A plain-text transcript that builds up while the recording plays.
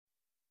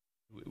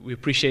We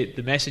appreciate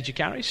the message he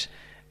carries,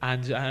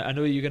 and I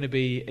know you're going to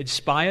be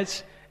inspired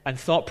and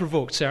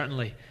thought-provoked,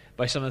 certainly,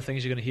 by some of the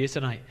things you're going to hear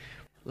tonight.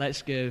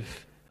 Let's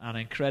give an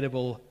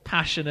incredible,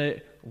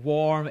 passionate,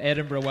 warm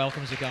Edinburgh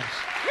welcome as he comes.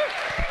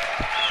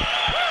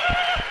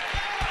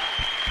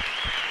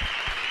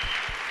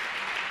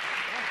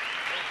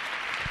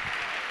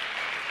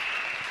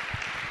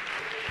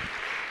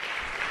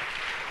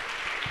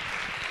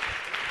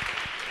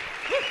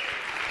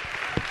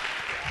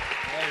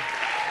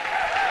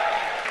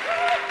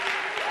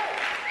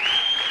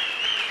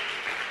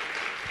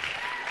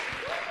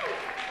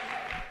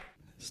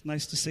 It's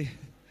nice to see.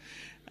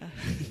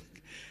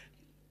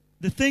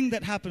 The thing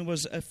that happened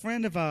was a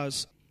friend of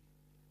ours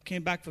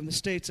came back from the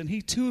States, and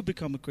he too had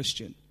become a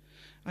Christian.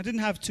 I didn't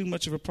have too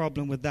much of a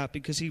problem with that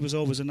because he was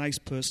always a nice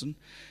person.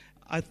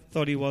 I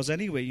thought he was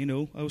anyway, you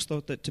know. I always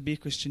thought that to be a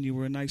Christian, you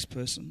were a nice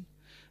person.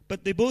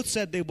 But they both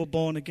said they were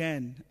born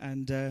again,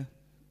 and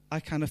I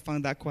kind of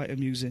found that quite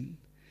amusing.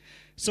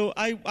 So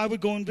I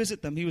would go and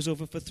visit them. He was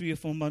over for 3 or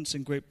 4 months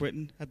in Great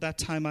Britain. At that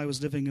time, I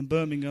was living in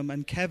Birmingham,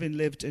 and Kevin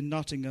lived in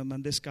Nottingham,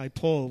 and this guy,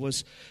 Paul,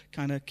 was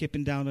kind of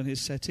kipping down on his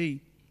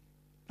settee.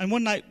 And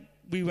one night,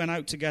 we went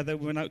out together.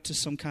 We went out to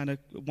some kind of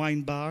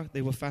wine bar.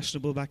 They were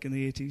fashionable back in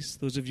the 80s,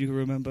 those of you who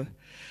remember.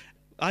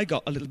 I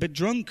got a little bit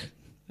drunk,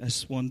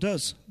 as one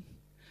does.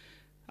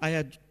 I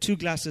had 2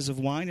 glasses of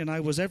wine, and I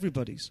was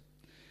everybody's.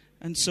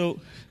 And so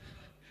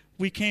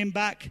we came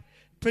back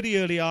pretty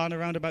early on,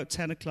 around about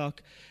 10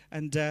 o'clock,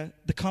 and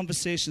the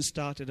conversation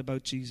started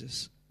about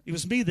Jesus. It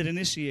was me that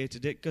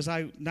initiated it, because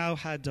I now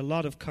had a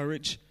lot of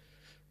courage,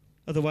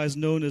 otherwise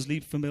known as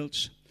leap from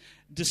Ilch.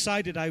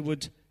 Decided I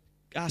would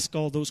ask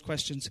all those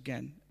questions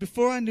again.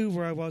 Before I knew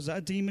where I was,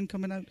 that demon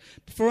coming out?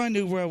 Before I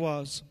knew where I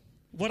was,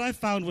 what I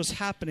found was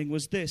happening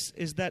was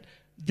that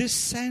this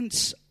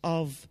sense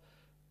of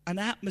an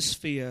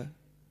atmosphere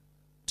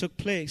took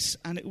place,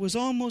 and it was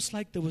almost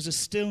like there was a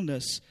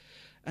stillness,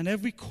 and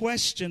every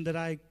question that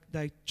I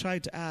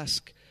tried to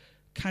ask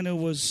kind of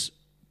was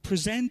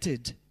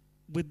presented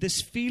with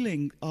this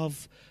feeling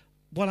of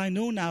what I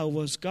know now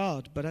was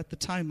God, but at the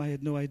time I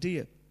had no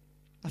idea.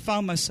 I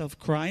found myself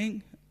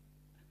crying,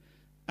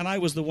 and I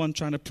was the one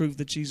trying to prove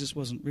that Jesus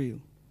wasn't real.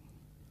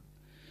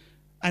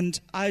 And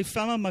I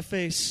fell on my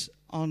face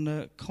on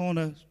a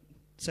corner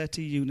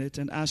settee unit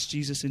and asked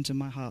Jesus into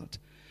my heart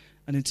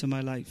and into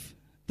my life.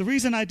 The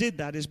reason I did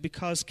that is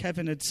because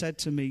Kevin had said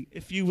to me,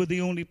 if you were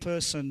the only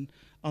person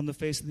on the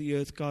face of the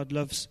earth, God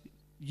loves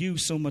you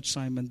so much,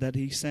 Simon, that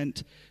he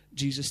sent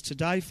Jesus to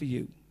die for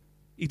you.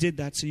 He did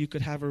that so you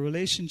could have a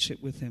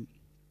relationship with him.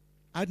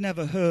 I'd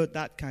never heard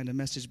that kind of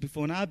message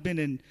before, and I've been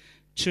in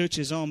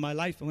churches all my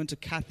life. I went to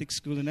Catholic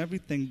school and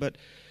everything, but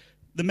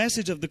the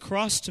message of the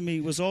cross to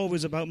me was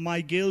always about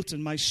my guilt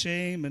and my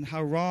shame and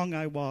how wrong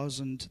I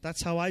was, and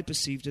that's how I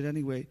perceived it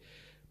anyway.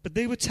 But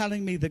they were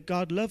telling me that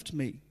God loved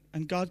me,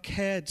 and God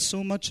cared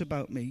so much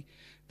about me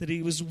that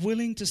he was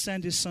willing to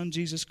send his son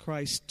Jesus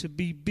Christ to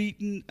be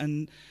beaten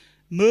and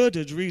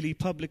murdered really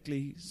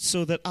publicly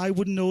so that I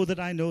would know that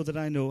I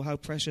know how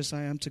precious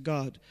I am to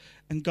God.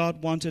 And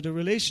God wanted a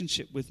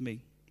relationship with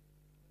me.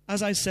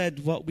 As I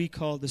said what we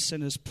call the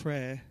sinner's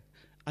prayer,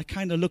 I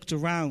kind of looked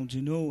around,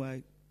 you know.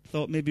 I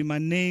thought maybe my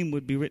name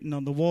would be written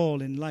on the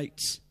wall in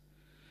lights.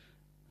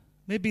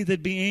 Maybe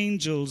there'd be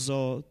angels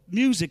or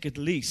music at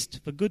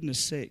least, for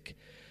goodness sake.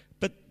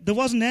 But there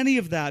wasn't any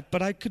of that,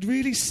 but I could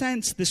really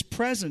sense this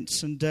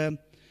presence, and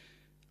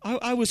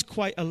I was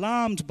quite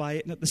alarmed by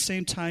it, and at the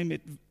same time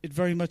it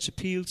very much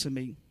appealed to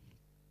me.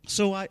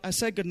 So I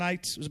said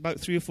goodnight. It was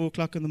about 3 or 4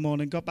 o'clock in the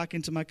morning, got back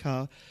into my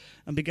car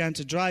and began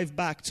to drive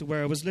back to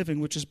where I was living,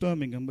 which is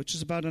Birmingham, which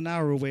is about an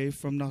hour away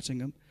from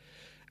Nottingham.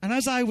 And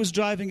as I was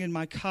driving in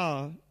my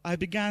car, I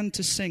began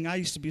to sing. I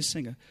used to be a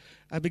singer.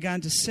 I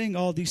began to sing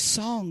all these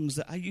songs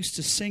that I used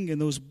to sing in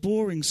those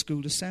boring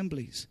school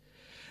assemblies.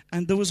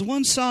 And there was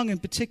one song in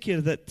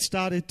particular that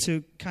started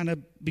to kind of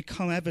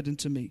become evident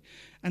to me.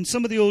 And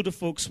some of the older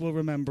folks will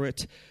remember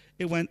it.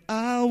 It went,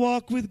 I'll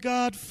walk with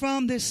God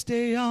from this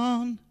day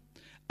on.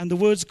 And the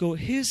words go,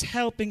 his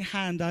helping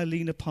hand I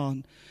lean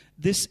upon.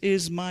 This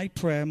is my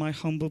prayer, my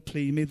humble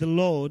plea. May the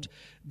Lord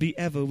be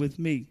ever with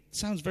me. It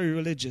sounds very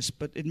religious,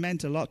 but it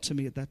meant a lot to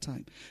me at that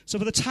time. So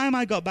by the time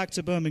I got back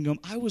to Birmingham,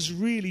 I was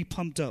really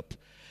pumped up.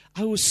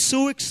 I was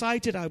so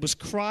excited. I was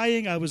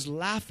crying. I was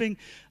laughing.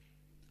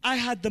 I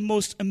had the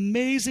most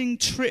amazing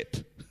trip,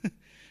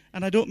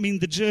 and I don't mean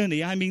the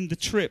journey, I mean the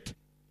trip,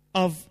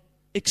 of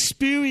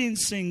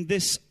experiencing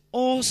this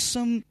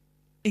awesome,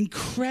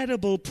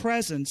 incredible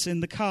presence in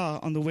the car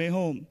on the way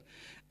home.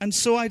 And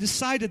so I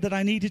decided that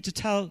I needed to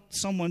tell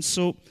someone,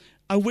 so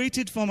I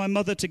waited for my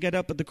mother to get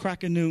up at the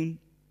crack of noon.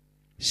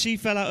 She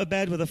fell out of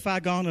bed with a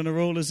fag on and her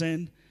rollers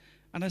in,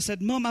 and I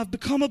said, Mum, I've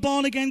become a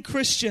born-again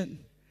Christian.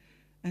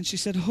 And she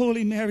said,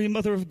 Holy Mary,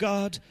 Mother of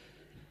God,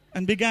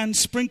 and began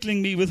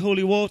sprinkling me with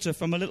holy water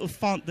from a little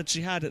font that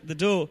she had at the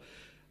door.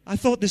 I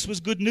thought this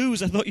was good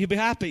news. I thought you'd be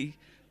happy.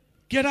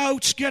 Get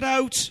out, get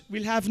out.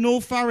 We'll have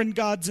no foreign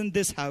gods in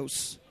this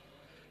house.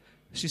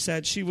 She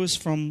said she was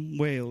from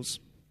Wales.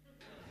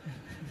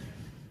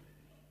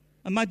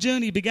 And my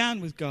journey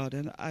began with God.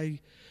 And I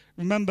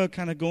remember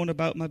kind of going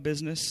about my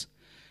business.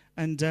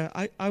 And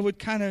I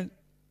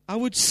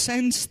would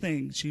sense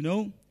things, you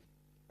know.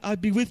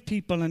 I'd be with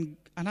people and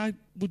I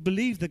would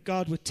believe that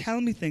God would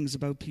tell me things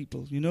about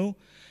people, you know.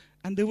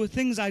 And there were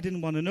things I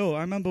didn't want to know.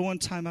 I remember one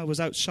time I was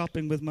out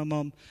shopping with my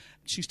mom.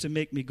 She used to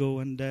make me go,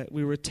 and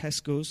we were at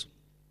Tesco's.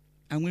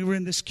 And we were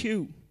in this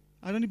queue.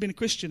 I'd only been a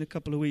Christian a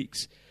couple of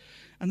weeks.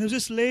 And there was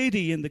this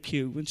lady in the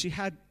queue, and she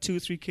had 2 or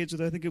 3 kids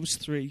with her. I think it was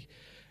 3.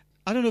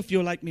 I don't know if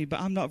you're like me, but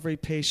I'm not very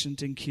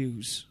patient in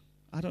queues.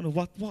 I don't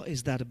know what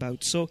is that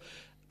about. So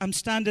I'm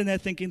standing there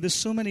thinking, there's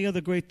so many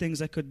other great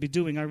things I could be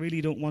doing. I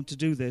really don't want to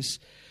do this.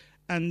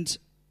 And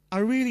I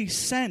really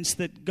sensed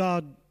that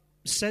God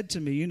said to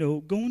me, you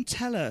know, go and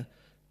tell her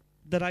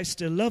that I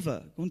still love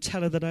her. Go and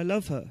tell her that I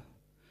love her.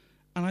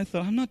 And I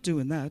thought, I'm not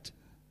doing that.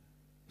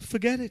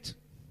 Forget it.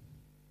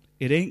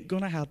 It ain't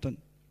going to happen.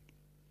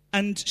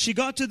 And she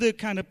got to the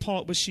kind of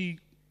part where she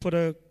put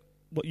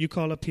what you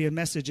call up here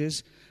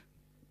messages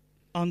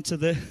onto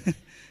the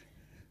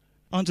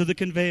onto the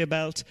conveyor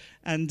belt,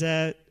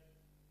 and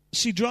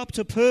she dropped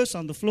her purse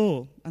on the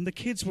floor, and the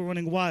kids were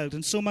running wild.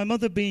 And so my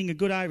mother, being a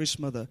good Irish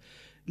mother,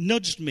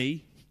 nudged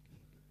me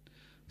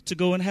to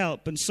go and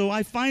help. And so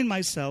I find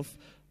myself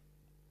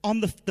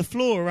on the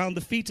floor around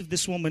the feet of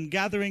this woman,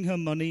 gathering her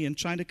money and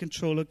trying to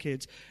control her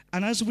kids.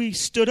 And as we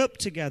stood up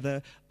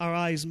together, our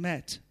eyes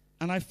met.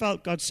 And I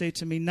felt God say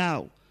to me,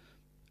 now.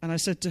 And I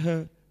said to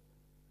her,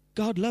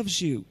 God loves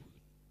you.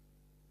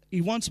 He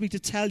wants me to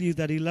tell you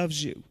that he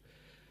loves you.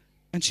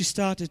 And she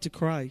started to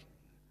cry.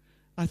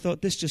 I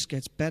thought, this just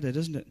gets better,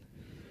 doesn't it?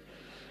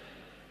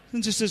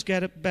 Doesn't it just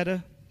get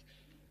better?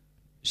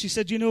 She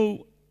said, you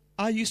know,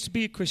 I used to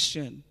be a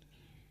Christian.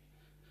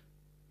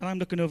 And I'm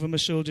looking over my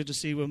shoulder to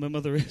see where my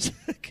mother is.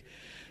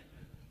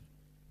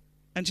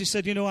 And she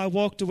said, you know, I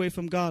walked away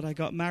from God. I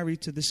got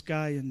married to this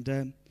guy,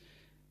 and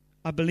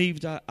I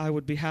believed I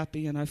would be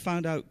happy. And I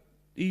found out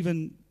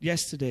even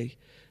yesterday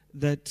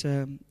that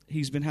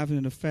he's been having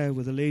an affair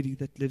with a lady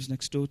that lives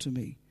next door to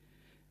me.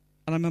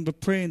 And I remember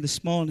praying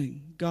this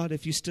morning, God,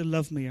 if you still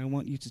love me, I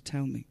want you to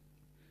tell me.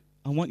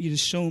 I want you to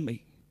show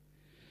me.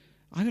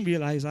 I didn't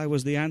realize I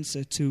was the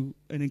answer to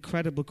an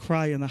incredible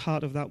cry in the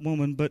heart of that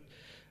woman, but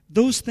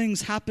those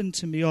things happened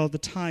to me all the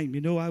time.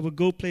 You know, I would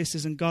go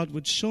places and God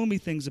would show me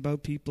things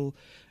about people,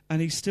 and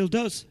he still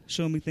does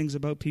show me things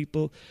about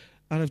people,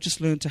 and I've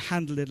just learned to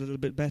handle it a little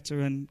bit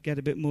better and get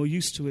a bit more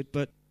used to it.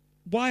 But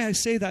why I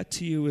say that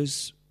to you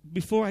is,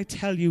 before I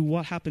tell you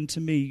what happened to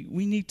me,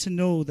 we need to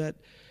know that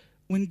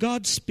when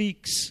God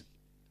speaks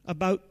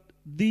about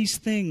these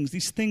things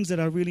that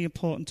are really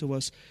important to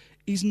us,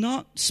 he's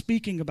not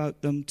speaking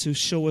about them to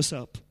show us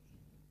up.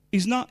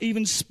 He's not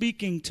even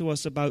speaking to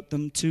us about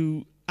them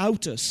to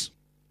out us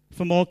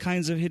from all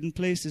kinds of hidden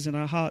places in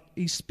our heart.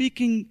 He's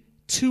speaking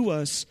to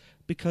us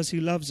because he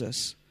loves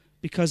us,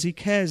 because he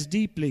cares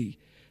deeply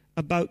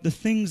about the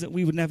things that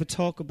we would never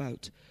talk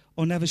about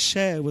or never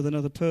share with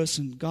another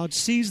person. God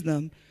sees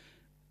them,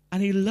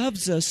 and he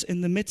loves us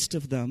in the midst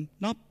of them,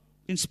 not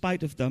in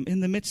spite of them, in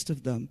the midst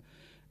of them.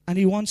 And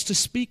he wants to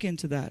speak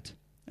into that.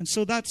 And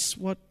so that's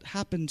what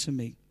happened to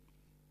me.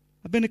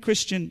 I've been a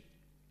Christian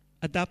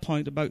at that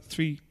point about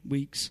 3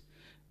 weeks.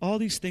 All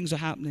these things are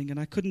happening, and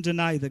I couldn't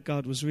deny that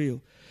God was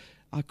real.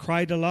 I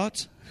cried a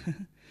lot. I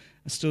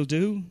still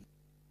do.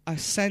 I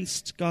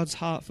sensed God's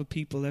heart for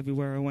people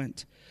everywhere I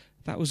went.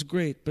 That was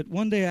great. But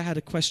one day I had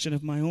a question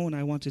of my own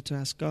I wanted to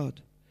ask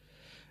God.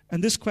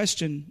 And this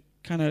question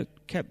kind of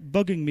kept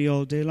bugging me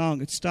all day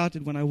long. It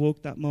started when I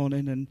woke that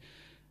morning, and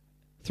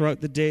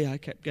throughout the day I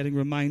kept getting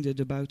reminded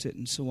about it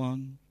and so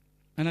on.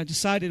 And I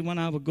decided when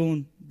I would go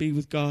and be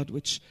with God,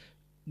 which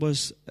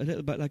was a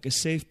little bit like a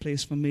safe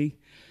place for me,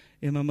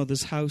 in my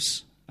mother's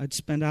house, I'd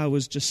spend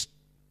hours just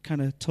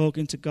kind of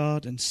talking to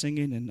God and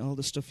singing and all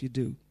the stuff you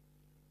do.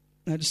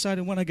 And I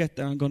decided when I get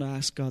there, I'm going to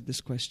ask God this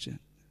question.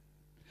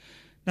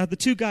 Now, the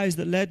 2 guys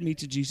that led me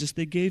to Jesus,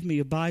 they gave me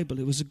a Bible.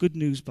 It was a Good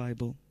News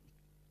Bible.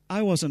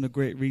 I wasn't a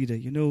great reader.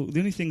 You know, the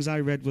only things I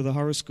read were the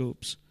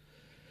horoscopes.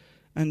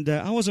 And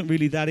I wasn't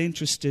really that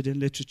interested in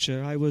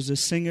literature. I was a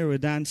singer, a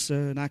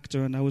dancer, an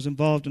actor, and I was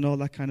involved in all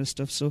that kind of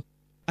stuff. So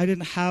I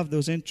didn't have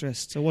those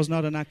interests. I was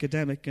not an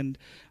academic, and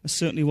I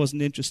certainly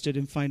wasn't interested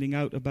in finding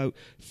out about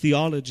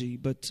theology.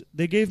 But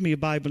they gave me a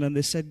Bible, and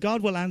they said,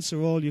 God will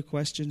answer all your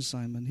questions,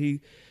 Simon.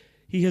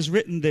 He has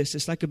written this.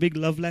 It's like a big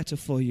love letter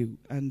for you.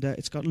 And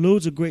it's got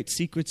loads of great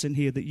secrets in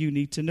here that you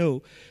need to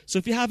know. So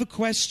if you have a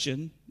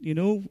question, you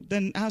know,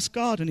 then ask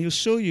God, and he'll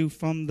show you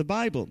from the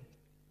Bible.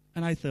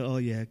 And I thought, oh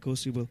yeah, of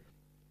course he will.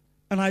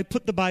 And I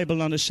put the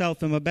Bible on a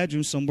shelf in my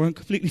bedroom somewhere and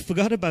completely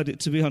forgot about it,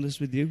 to be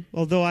honest with you.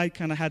 Although I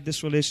kind of had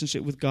this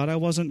relationship with God, I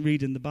wasn't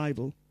reading the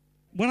Bible.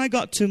 When I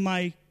got to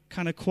my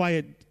kind of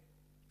quiet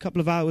couple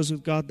of hours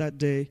with God that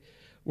day,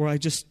 where I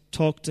just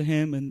talked to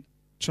him and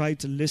tried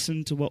to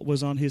listen to what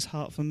was on his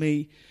heart for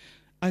me,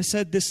 I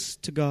said this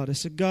to God. I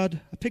said, God,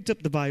 I picked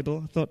up the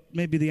Bible. I thought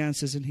maybe the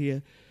answer's in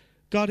here.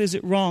 God, is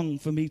it wrong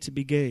for me to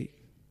be gay?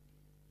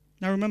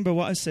 Now remember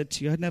what I said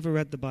to you. I'd never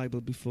read the Bible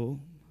before.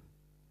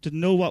 Didn't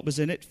know what was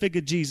in it.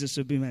 Figured Jesus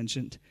would be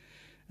mentioned.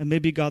 and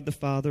maybe God the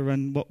Father,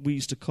 and what we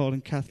used to call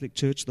in Catholic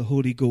Church the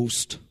Holy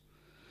Ghost.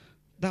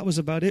 That was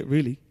about it,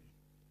 really.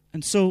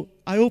 And so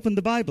I opened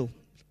the Bible.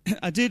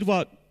 I did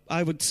what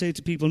I would say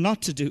to people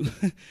not to do.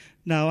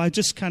 Now, I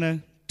just kind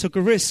of took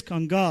a risk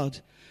on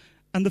God.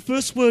 And the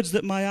first words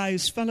that my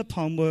eyes fell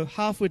upon were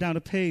halfway down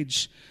a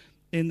page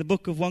in the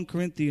book of 1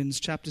 Corinthians,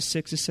 chapter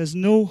 6. It says,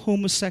 "No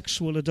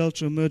homosexual,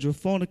 adulterer, murderer,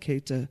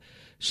 fornicator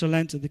shall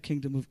enter the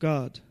kingdom of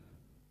God."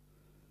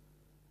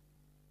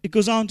 It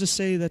goes on to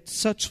say that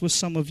such were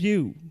some of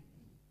you.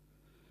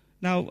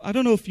 Now, I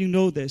don't know if you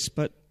know this,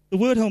 but the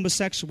word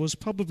homosexual was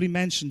probably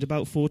mentioned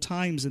about 4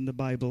 times in the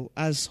Bible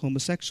as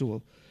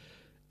homosexual.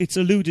 It's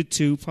alluded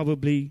to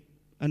probably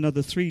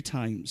another 3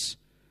 times.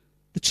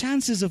 The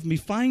chances of me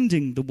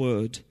finding the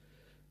word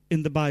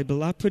in the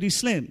Bible are pretty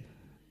slim,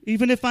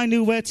 even if I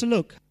knew where to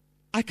look.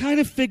 I kind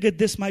of figured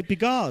this might be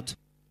God,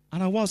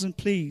 and I wasn't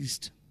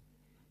pleased.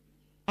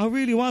 I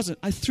really wasn't.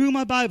 I threw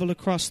my Bible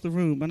across the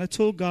room, and I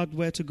told God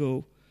where to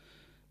go.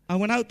 I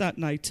went out that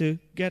night to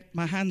get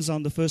my hands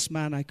on the first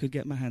man I could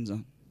get my hands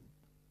on.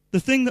 The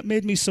thing that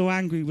made me so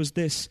angry was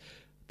this.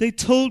 They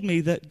told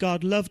me that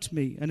God loved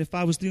me, and if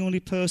I was the only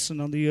person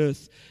on the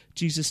earth,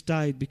 Jesus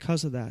died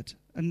because of that.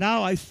 And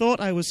now I thought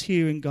I was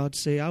hearing God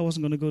say I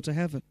wasn't going to go to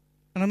heaven.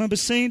 And I remember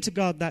saying to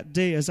God that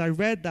day as I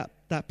read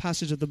that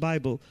passage of the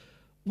Bible,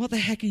 what the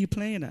heck are you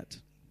playing at?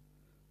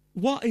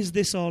 What is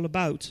this all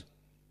about?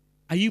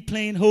 Are you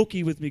playing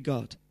hokey with me,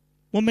 God?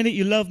 One minute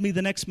you love me,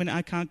 the next minute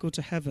I can't go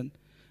to heaven.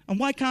 And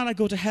why can't I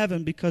go to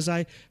heaven? Because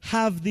I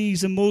have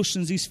these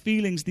emotions, these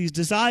feelings, these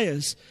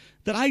desires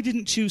that I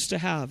didn't choose to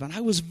have. And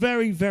I was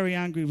very, very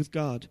angry with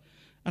God.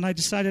 And I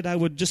decided I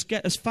would just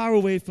get as far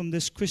away from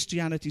this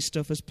Christianity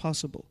stuff as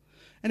possible.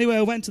 Anyway,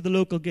 I went to the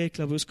local gay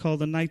club. It was called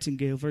the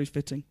Nightingale, very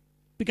fitting.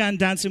 Began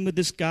dancing with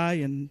this guy,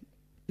 and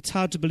it's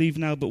hard to believe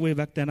now, but way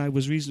back then I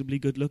was reasonably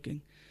good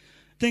looking.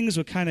 Things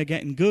were kind of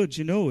getting good,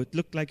 you know. It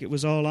looked like it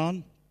was all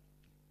on.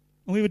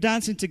 And we were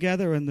dancing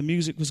together, and the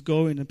music was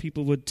going, and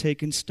people were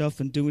taking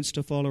stuff and doing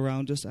stuff all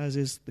around us, as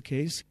is the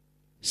case.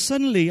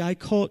 Suddenly, I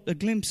caught a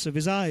glimpse of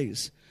his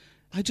eyes.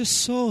 I just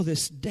saw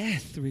this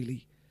death,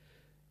 really.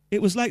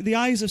 It was like the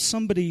eyes of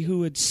somebody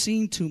who had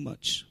seen too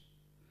much.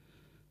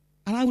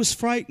 And I was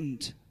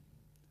frightened.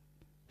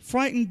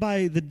 Frightened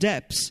by the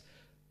depths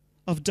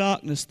of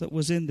darkness that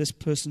was in this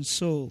person's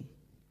soul.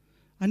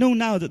 I know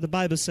now that the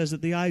Bible says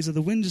that the eyes are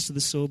the windows to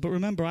the soul, but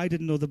remember, I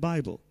didn't know the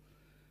Bible.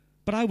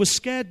 But I was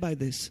scared by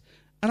this.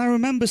 And I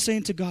remember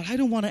saying to God, I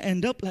don't want to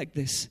end up like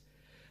this.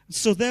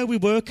 So there we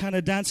were, kind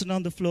of dancing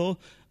on the floor,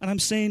 and I'm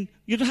saying,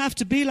 you don't have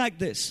to be like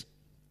this.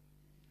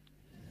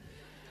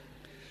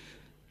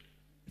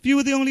 If you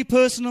were the only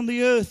person on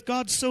the earth,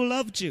 God so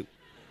loved you.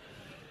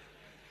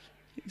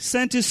 He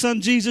sent his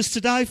son Jesus to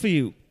die for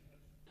you.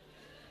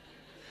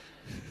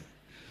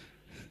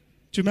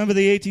 Do you remember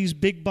the 80s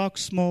big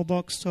box, small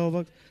box, tall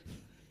box?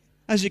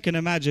 As you can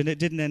imagine, it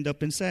didn't end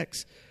up in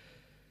sex.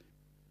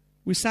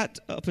 We sat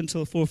up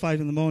until 4 or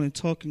 5 in the morning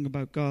talking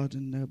about God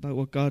and about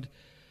what God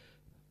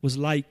was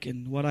like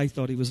and what I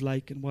thought he was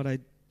like and what I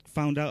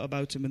found out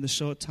about him in the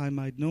short time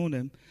I'd known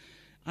him.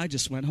 I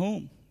just went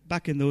home.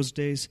 Back in those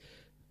days,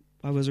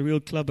 I was a real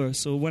clubber,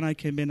 so when I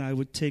came in, I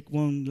would take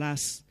one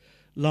last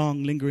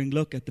long, lingering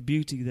look at the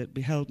beauty that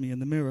beheld me in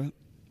the mirror.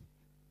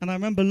 And I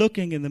remember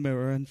looking in the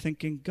mirror and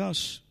thinking,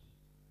 gosh,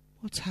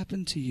 what's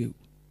happened to you?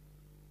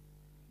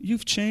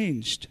 You've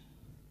changed.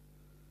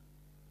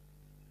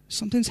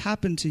 Something's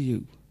happened to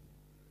you.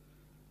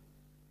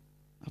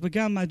 I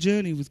began my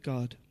journey with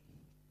God,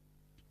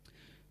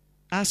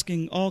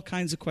 asking all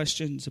kinds of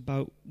questions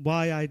about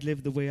why I'd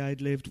lived the way I'd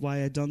lived,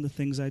 why I'd done the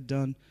things I'd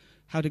done.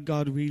 How did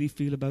God really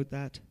feel about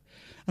that?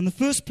 And the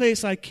first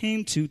place I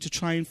came to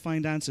try and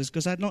find answers,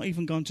 because I'd not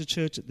even gone to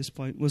church at this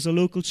point, was a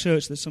local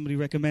church that somebody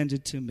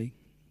recommended to me.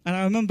 And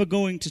I remember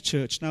going to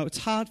church. Now, it's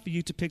hard for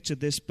you to picture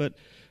this, but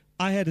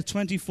I had a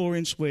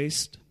 24-inch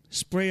waist,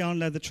 spray-on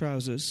leather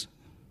trousers,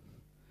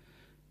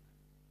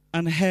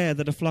 and hair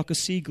that a flock of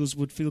seagulls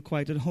would feel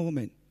quite at home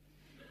in.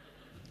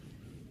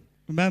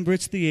 Remember,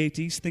 it's the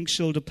 80s. Think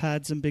shoulder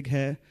pads and big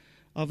hair.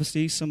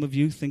 Obviously, some of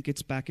you think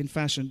it's back in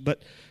fashion,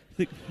 but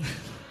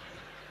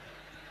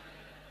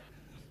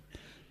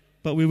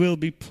but we will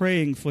be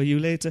praying for you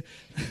later.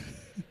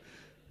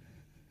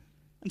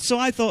 And so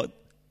I thought,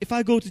 if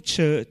I go to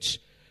church,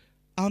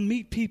 I'll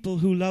meet people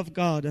who love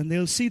God, and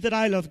they'll see that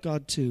I love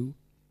God too.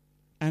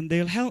 And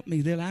they'll help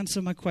me. They'll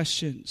answer my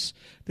questions.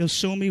 They'll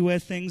show me where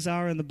things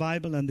are in the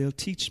Bible, and they'll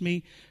teach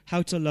me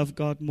how to love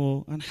God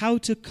more and how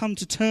to come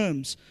to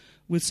terms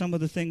with some of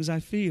the things I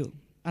feel.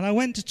 And I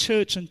went to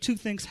church, and 2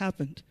 things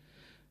happened.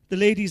 The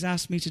ladies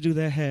asked me to do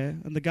their hair,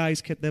 and the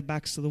guys kept their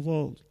backs to the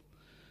wall.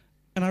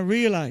 And I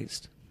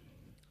realized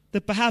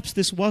that perhaps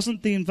this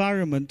wasn't the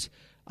environment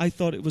I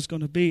thought it was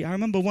going to be. I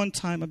remember one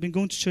time, I've been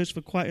going to church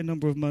for quite a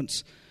number of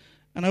months,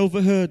 and I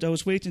overheard, I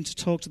was waiting to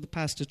talk to the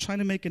pastor, trying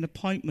to make an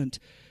appointment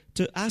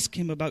to ask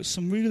him about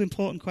some real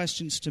important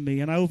questions to me.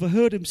 And I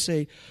overheard him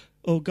say,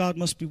 oh, God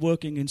must be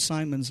working in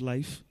Simon's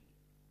life.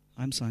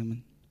 I'm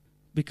Simon.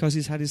 Because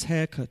he's had his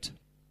hair cut.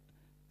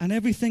 And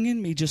everything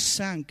in me just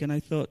sank, and I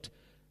thought,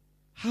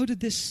 how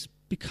did this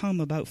become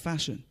about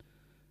fashion?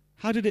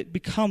 How did it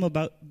become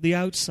about the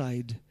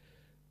outside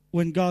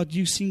when, God,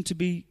 you seem to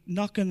be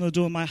knocking on the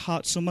door of my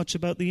heart so much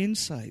about the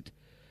inside?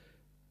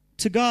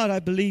 To God, I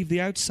believe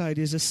the outside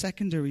is a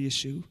secondary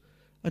issue.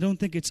 I don't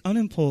think it's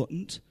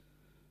unimportant.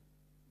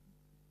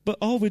 But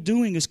all we're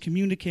doing is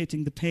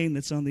communicating the pain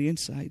that's on the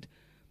inside.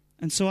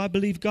 And so I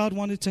believe God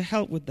wanted to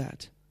help with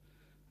that.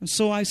 And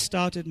so I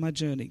started my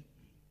journey.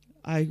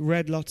 I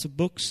read lots of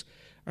books.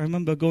 I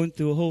remember going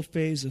through a whole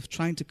phase of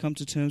trying to come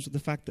to terms with the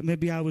fact that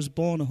maybe I was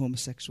born a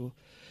homosexual.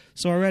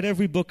 So I read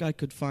every book I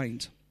could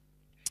find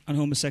on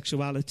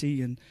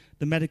homosexuality and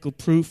the medical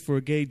proof for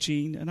a gay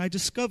gene. And I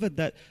discovered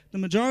that the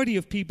majority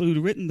of people who'd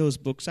written those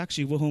books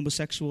actually were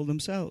homosexual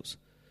themselves.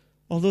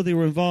 Although they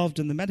were involved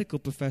in the medical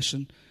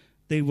profession,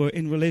 they were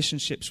in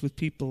relationships with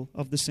people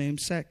of the same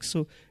sex.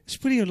 So it's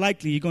pretty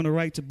unlikely you're going to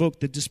write a book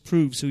that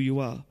disproves who you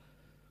are.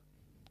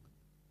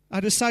 I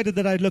decided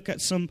that I'd look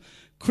at some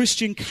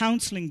Christian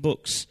counseling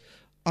books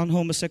on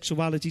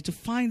homosexuality to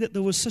find that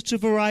there was such a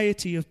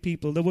variety of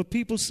people. There were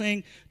people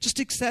saying, just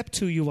accept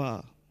who you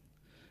are.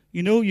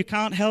 You know, you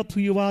can't help who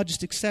you are,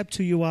 just accept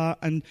who you are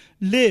and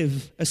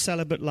live a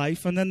celibate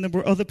life. And then there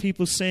were other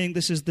people saying,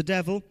 this is the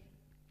devil.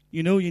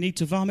 You know, you need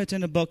to vomit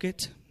in a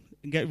bucket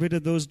and get rid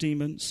of those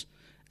demons.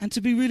 And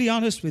to be really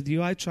honest with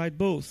you, I tried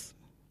both.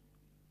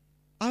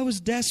 I was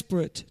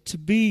desperate to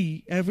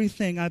be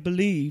everything I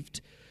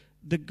believed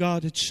that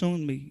God had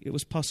shown me it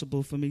was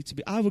possible for me to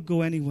be. I would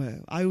go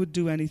anywhere. I would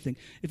do anything.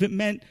 If it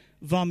meant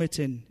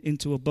vomiting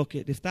into a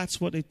bucket, if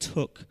that's what it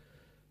took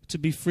to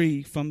be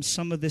free from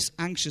some of this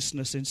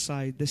anxiousness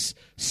inside, this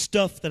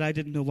stuff that I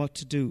didn't know what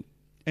to do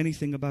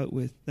anything about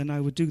with, then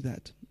I would do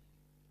that.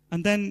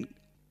 And then,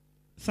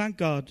 thank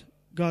God,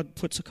 God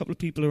puts a couple of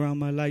people around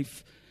my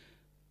life.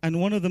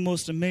 And one of the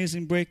most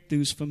amazing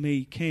breakthroughs for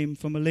me came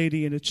from a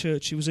lady in a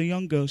church. She was a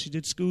young girl. She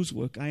did schools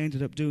work. I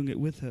ended up doing it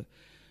with her.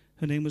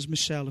 Her name was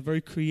Michelle, a very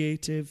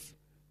creative,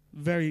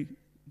 very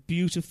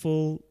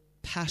beautiful,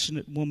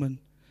 passionate woman,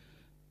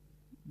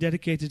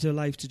 dedicated her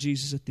life to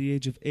Jesus at the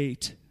age of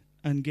 8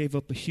 and gave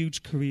up a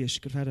huge career. She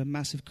could have had a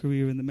massive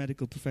career in the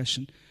medical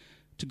profession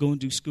to go and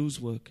do schools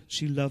work.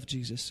 She loved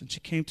Jesus. And she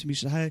came to me,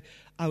 she said,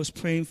 I was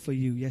praying for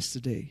you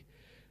yesterday.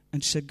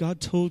 And she said,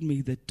 God told me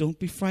that don't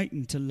be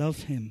frightened to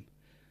love him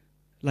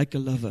like a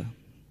lover.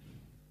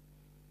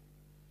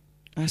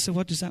 I said,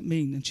 what does that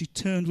mean? And she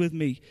turned with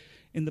me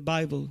in the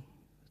Bible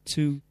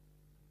to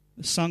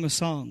the Song of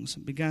Songs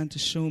and began to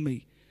show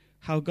me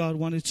how God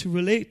wanted to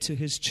relate to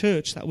his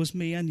church, that was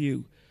me and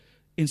you,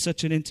 in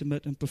such an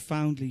intimate and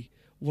profoundly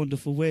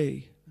wonderful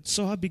way.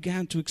 So I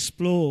began to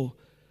explore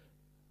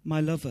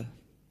my lover.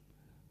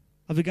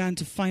 I began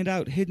to find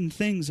out hidden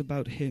things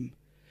about him.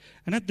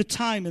 And at the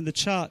time in the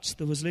charts,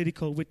 there was a lady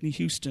called Whitney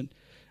Houston,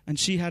 and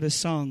she had a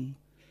song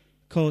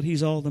called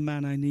He's All the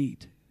Man I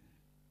Need.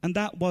 And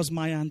that was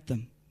my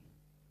anthem.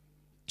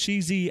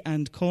 Cheesy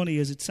and corny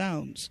as it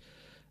sounds,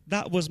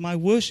 that was my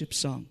worship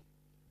song.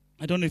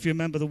 I don't know if you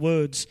remember the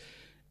words.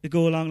 They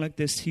go along like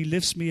this. He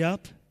lifts me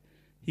up.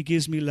 He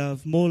gives me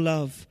love, more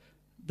love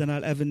than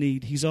I'll ever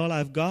need. He's all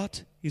I've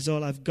got. He's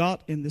all I've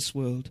got in this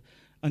world.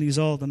 And he's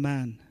all the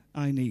man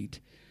I need.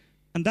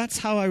 And that's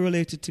how I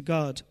related to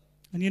God.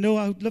 And you know,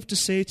 I would love to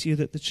say to you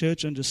that the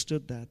church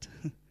understood that.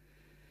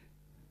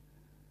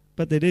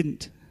 But they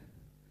didn't.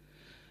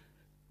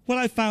 What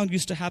I found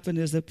used to happen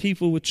is that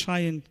people would try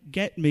and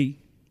get me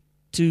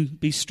to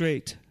be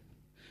straight.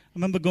 I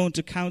remember going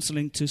to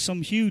counseling to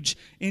some huge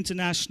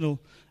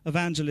international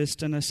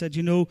evangelist, and I said,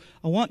 you know,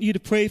 I want you to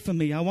pray for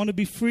me. I want to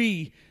be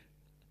free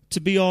to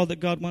be all that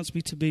God wants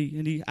me to be.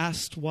 And he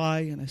asked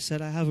why, and I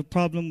said, I have a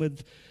problem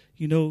with,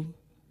 you know,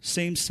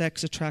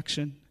 same-sex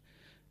attraction.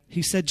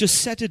 He said, just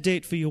set a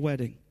date for your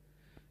wedding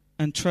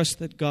and trust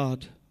that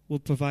God will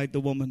provide the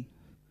woman.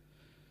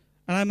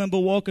 And I remember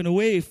walking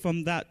away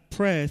from that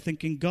prayer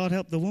thinking, God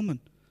help the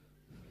woman.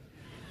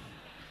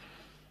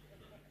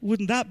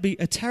 Wouldn't that be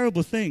a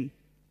terrible thing?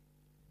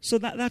 So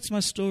that's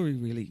my story,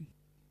 really.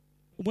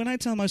 When I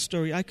tell my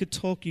story, I could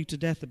talk you to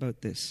death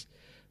about this.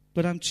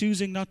 But I'm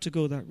choosing not to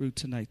go that route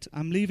tonight.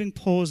 I'm leaving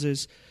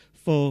pauses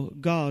for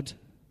God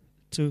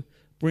to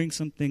bring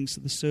some things to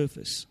the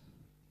surface.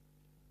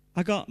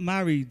 I got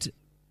married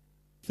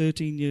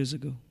 13 years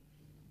ago.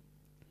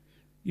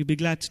 You'll be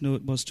glad to know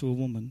it was to a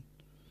woman.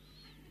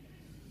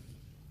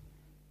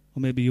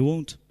 Or maybe you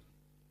won't.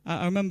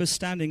 I remember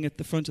standing at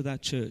the front of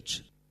that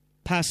church.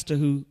 Pastor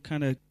who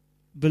kind of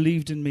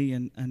believed in me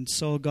and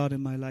saw God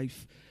in my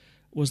life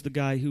was the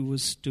guy who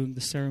was doing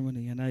the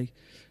ceremony. And I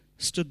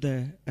stood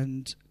there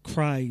and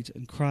cried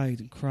and cried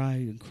and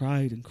cried and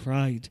cried and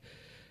cried.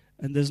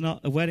 And there's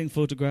not a wedding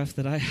photograph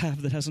that I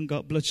have that hasn't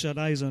got bloodshot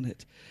eyes on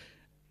it.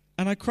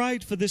 And I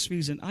cried for this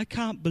reason. I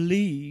can't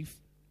believe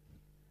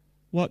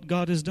what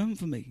God has done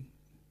for me.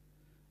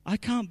 I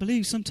can't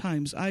believe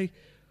sometimes I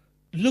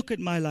look at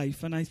my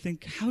life and I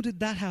think, how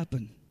did that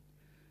happen?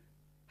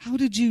 How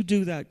did you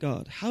do that,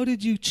 God? How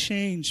did you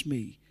change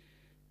me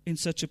in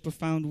such a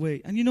profound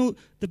way? And you know,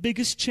 the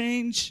biggest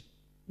change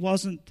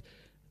wasn't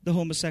the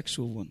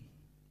homosexual one.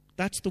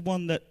 That's the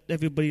one that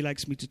everybody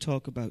likes me to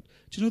talk about.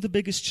 Do you know the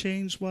biggest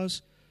change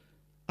was?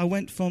 I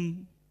went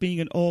from being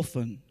an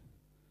orphan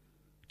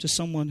to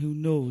someone who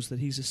knows that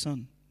he's a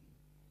son.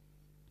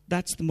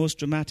 That's the most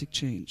dramatic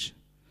change.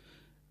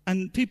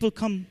 And people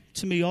come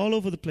to me all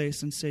over the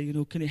place and say,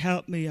 can you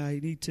help me? I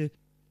need to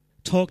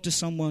talk to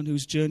someone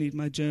who's journeyed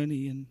my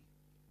journey. And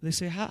they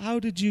say, how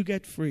did you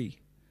get free?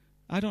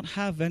 I don't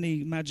have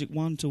any magic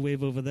wand to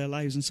wave over their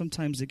lives, and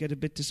sometimes they get a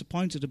bit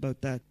disappointed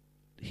about that.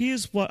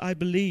 Here's what I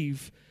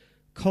believe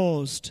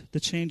caused the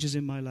changes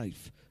in my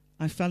life.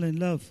 I fell in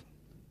love.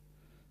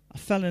 I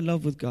fell in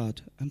love with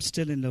God. I'm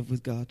still in love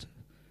with God.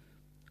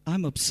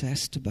 I'm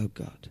obsessed about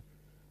God.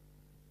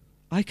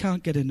 I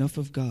can't get enough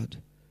of God.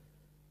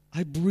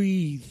 I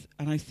breathe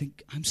and I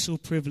think I'm so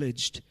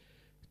privileged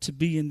to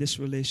be in this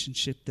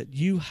relationship that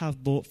you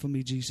have bought for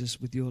me, Jesus,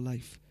 with your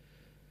life.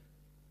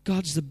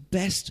 God's the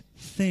best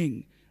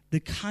thing, the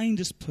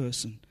kindest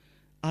person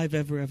I've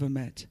ever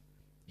met.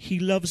 He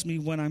loves me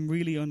when I'm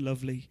really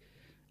unlovely,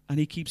 and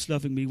he keeps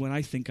loving me when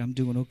I think I'm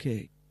doing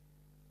okay.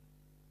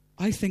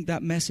 I think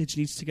that message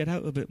needs to get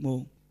out a bit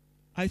more.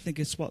 I think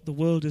it's what the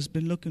world has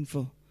been looking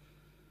for.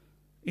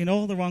 In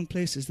all the wrong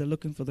places, they're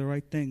looking for the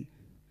right thing.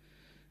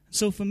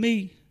 So for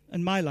me,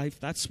 in my life,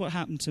 that's what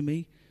happened to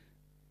me.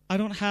 I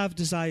don't have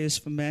desires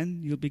for men,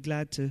 you'll be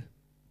glad to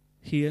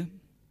hear.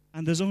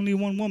 And there's only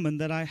one woman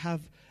that I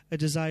have a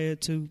desire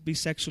to be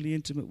sexually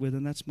intimate with,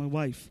 and that's my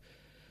wife.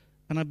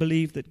 And I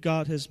believe that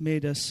God has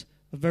made us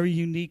a very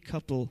unique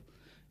couple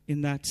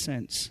in that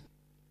sense.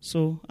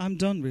 So I'm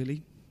done,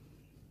 really.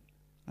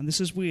 And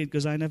this is weird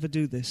because I never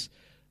do this.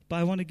 But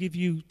I want to give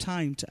you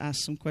time to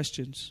ask some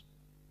questions.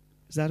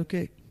 Is that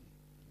okay?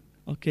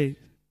 Okay.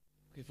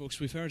 Okay, folks,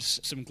 we've heard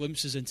some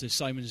glimpses into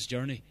Simon's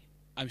journey.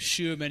 I'm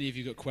sure many of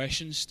you got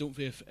questions. Don't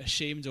be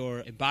ashamed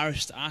or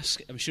embarrassed to ask.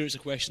 I'm sure it's a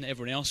question that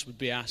everyone else would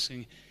be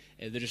asking.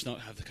 They just not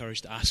have the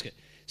courage to ask it.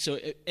 So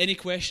any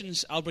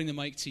questions, I'll bring the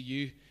mic to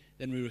you.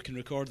 Then we can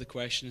record the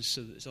questions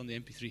so that it's on the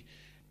MP3.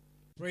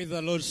 Praise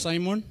the Lord,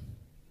 Simon.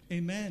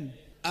 Amen.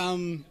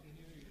 I'm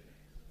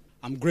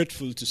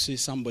grateful to see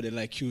somebody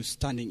like you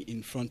standing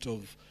in front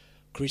of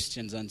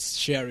Christians and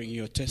sharing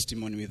your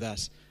testimony with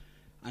us.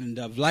 And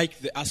I've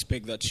liked the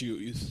aspect that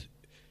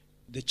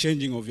the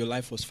changing of your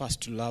life was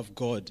first to love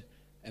God,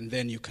 and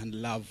then you can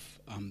love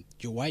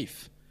your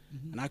wife.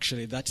 Mm-hmm. And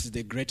actually, that is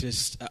the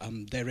greatest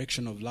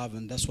direction of love,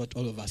 and that's what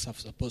all of us are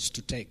supposed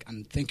to take.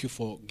 And thank you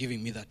for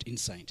giving me that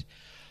insight.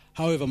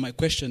 However, my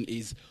question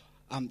is,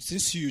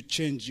 since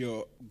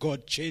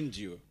God changed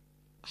you,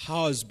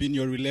 how has been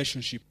your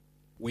relationship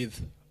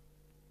with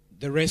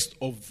the rest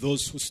of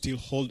those who still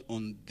hold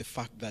on the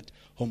fact that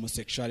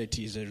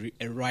homosexuality is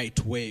a right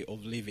way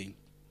of living?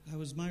 How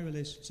has my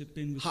relationship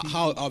been with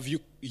How have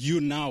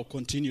you now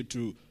continued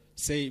to,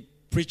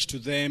 preach to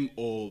them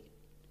or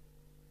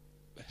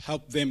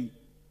help them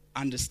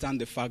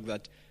understand the fact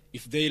that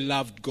if they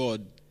loved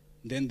God,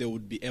 then they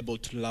would be able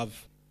to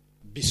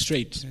be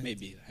straight,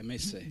 maybe, I may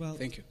say. Well,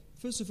 thank you.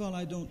 First of all,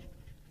 I don't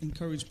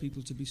encourage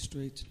people to be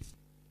straight.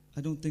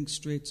 I don't think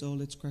straight's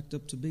all it's cracked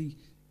up to be.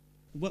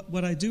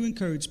 What I do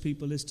encourage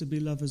people is to be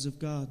lovers of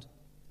God.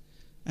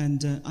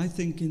 And I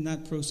think in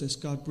that process,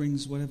 God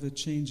brings whatever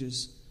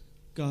changes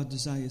God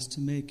desires to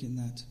make in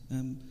that.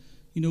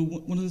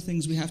 One of the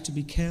things we have to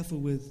be careful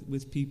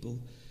with people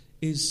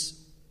is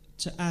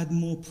to add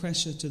more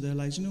pressure to their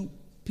lives.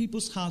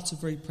 People's hearts are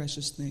very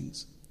precious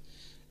things.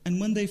 And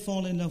when they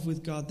fall in love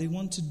with God, they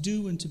want to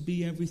do and to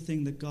be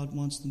everything that God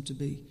wants them to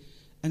be.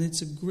 And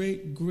it's a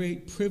great,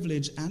 great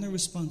privilege and a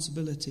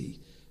responsibility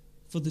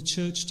for the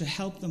church to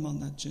help them on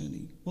that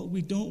journey. What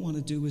we don't want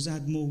to do is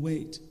add more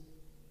weight.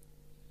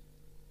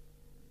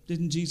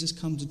 Didn't Jesus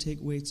come to take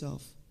weights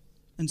off?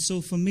 And so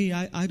for me,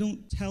 I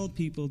don't tell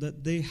people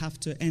that they have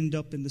to end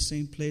up in the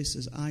same place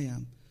as I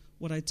am.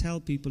 What I tell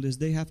people is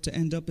they have to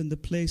end up in the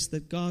place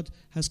that God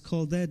has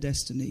called their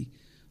destiny,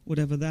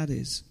 whatever that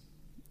is.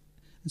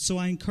 And so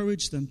I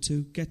encourage them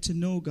to get to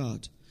know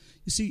God.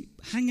 You see,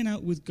 hanging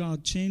out with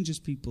God changes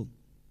people.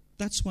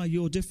 That's why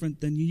you're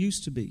different than you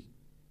used to be.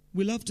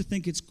 We love to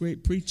think it's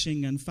great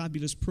preaching and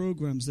fabulous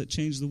programs that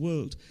change the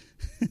world.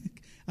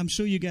 I'm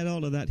sure you get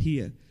all of that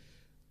here.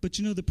 But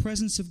the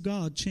presence of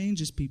God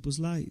changes people's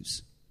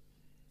lives.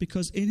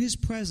 Because in his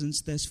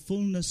presence, there's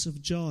fullness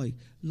of joy,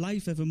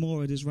 life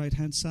evermore at his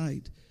right-hand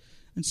side.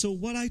 And so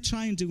what I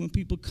try and do when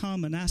people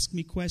come and ask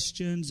me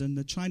questions and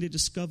they're trying to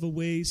discover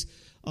ways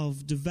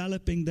of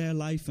developing their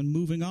life and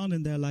moving on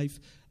in their life,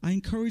 I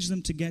encourage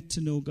them to get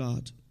to know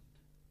God.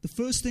 The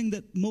first thing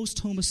that most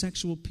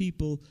homosexual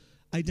people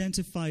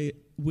identify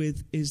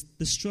with is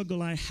the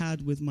struggle I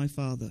had with my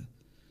father.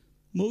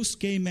 Most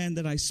gay men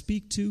that I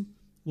speak to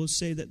will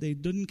say that they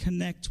didn't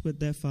connect with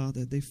their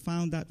father. They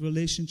found that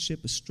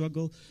relationship a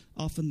struggle.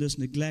 Often there's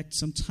neglect.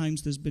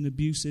 Sometimes there's been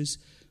abuses.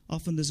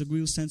 Often there's a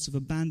real sense of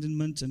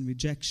abandonment and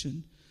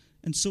rejection.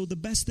 And so the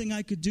best thing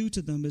I could do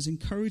to them is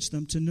encourage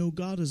them to know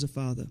God as a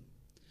father.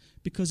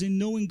 Because in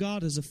knowing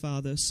God as a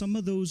father, some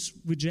of those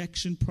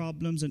rejection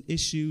problems and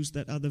issues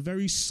that are the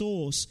very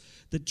source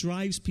that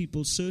drives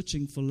people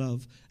searching for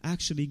love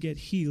actually get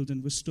healed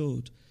and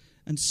restored.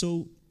 And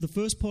so the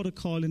first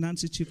protocol in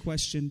answer to your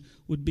question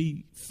would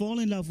be fall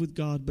in love with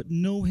God, but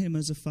know him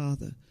as a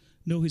father.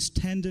 Know his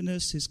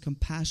tenderness, his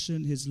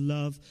compassion, his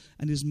love,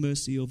 and his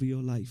mercy over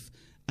your life.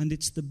 And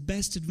it's the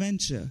best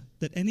adventure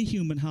that any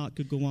human heart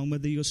could go on,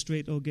 whether you're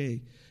straight or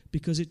gay,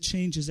 because it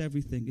changes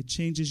everything. It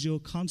changes your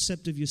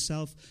concept of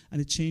yourself,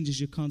 and it changes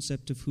your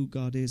concept of who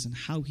God is and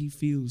how he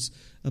feels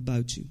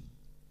about you.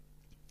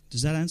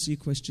 Does that answer your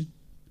question?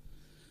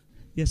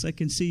 Yes, I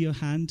can see your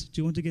hand.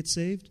 Do you want to get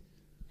saved?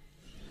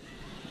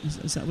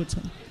 Is that what's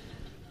on?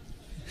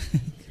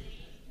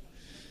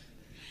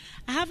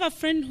 I have a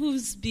friend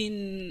who's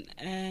been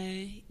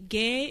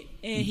gay.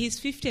 He's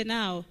 50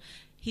 now.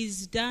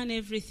 He's done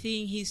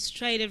everything. He's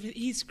tried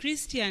everything. He's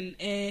Christian.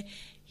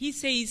 He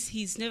says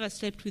he's never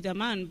slept with a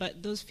man,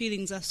 but those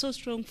feelings are so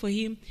strong for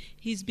him.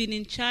 He's been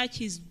in church.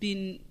 He's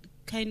been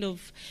kind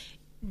of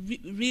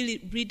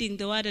really reading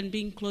the word and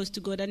being close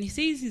to God. And he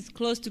says he's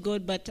close to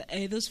God, but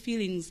those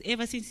feelings,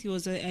 ever since he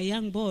was a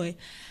young boy,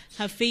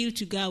 have failed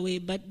to go away.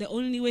 But the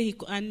only way he,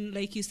 and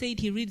like you said,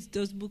 he reads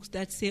those books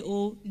that say,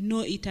 oh,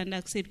 know it and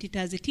accept it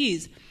as it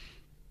is.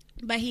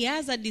 But he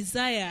has a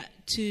desire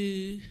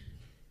to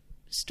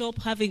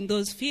stop having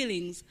those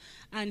feelings,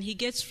 and he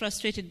gets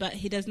frustrated, but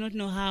he does not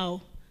know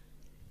how.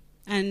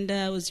 And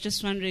I was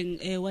just wondering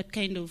what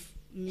kind of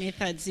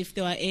methods, if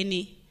there were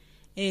any,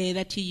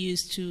 that you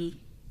use to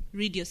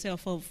rid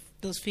yourself of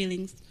those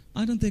feelings.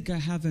 I don't think I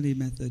have any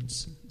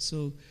methods,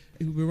 so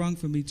it would be wrong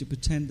for me to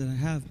pretend that I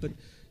have. But,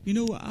 you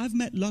know, I've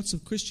met lots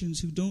of Christians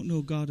who don't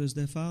know God as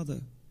their Father.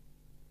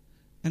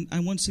 And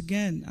once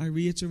again, I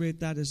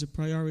reiterate that as a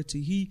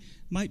priority. He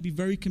might be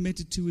very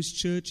committed to his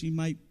church. He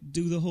might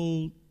do the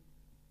whole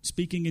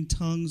speaking in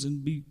tongues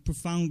and be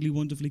profoundly,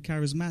 wonderfully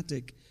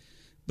charismatic.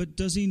 But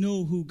does he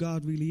know who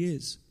God really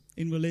is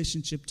in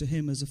relationship to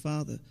him as a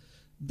Father?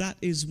 That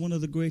is one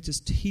of the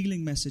greatest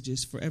healing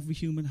messages for every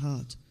human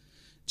heart.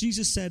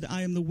 Jesus said,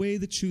 I am the way,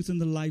 the truth, and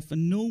the life,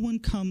 and no one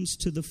comes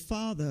to the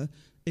Father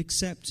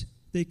except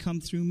they come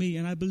through me.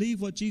 And I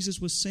believe what Jesus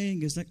was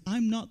saying is that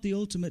I'm not the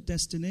ultimate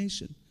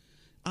destination.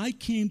 I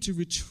came to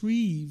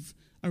retrieve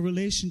a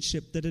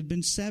relationship that had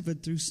been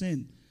severed through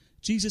sin.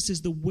 Jesus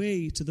is the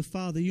way to the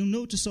Father. You'll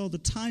notice all the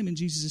time in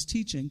Jesus'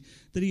 teaching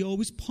that he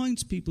always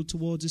points people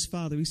towards his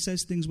Father. He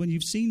says things, when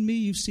you've seen me,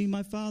 you've seen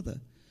my Father.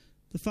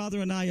 The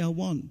Father and I are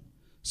one.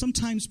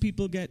 Sometimes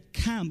people get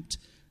camped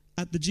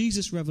at the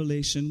Jesus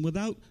revelation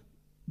without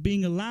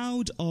being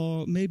allowed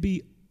or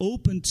maybe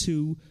open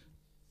to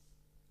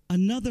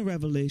another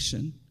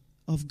revelation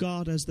of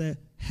God as their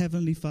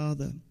heavenly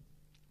Father.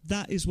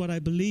 That is what I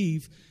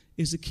believe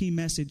is a key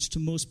message to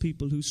most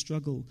people who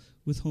struggle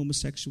with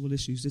homosexual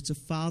issues. It's a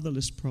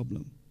fatherless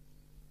problem.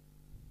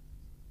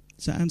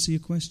 Does that answer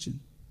your question?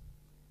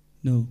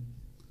 No.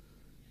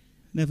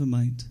 Never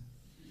mind.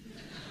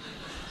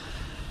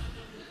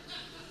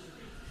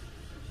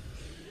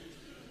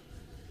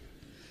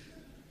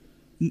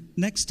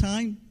 Next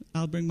time,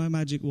 I'll bring my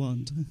magic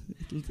wand.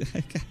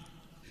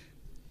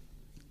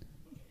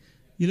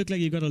 You look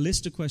like you've got a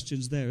list of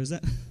questions there. Is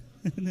that?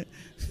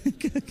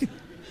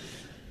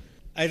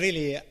 I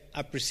really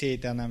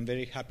appreciate, and I'm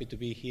very happy to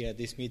be here at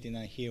this meeting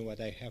and hear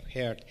what I have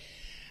heard.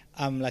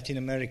 I'm Latin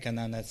American,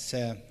 and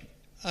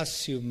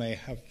as you may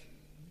have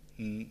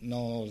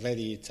known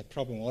already, it's a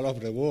problem all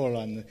over the world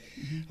and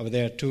over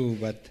there too.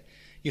 But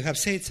you have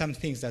said some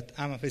things that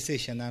I'm a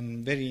physician.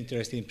 I'm very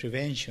interested in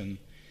prevention.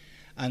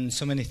 And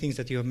so many things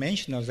that you have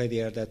mentioned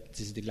already are that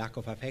is the lack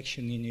of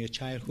affection in your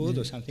childhood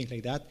or something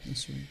like that.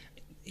 That's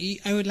right.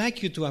 I would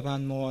like you to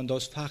abound more on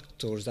those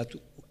factors that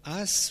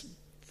as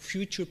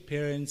future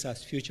parents,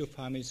 as future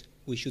families,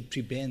 we should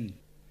prevent.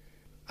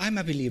 I'm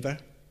a believer,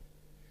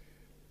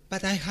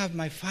 but I have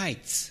my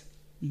fights.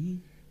 Mm-hmm.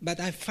 But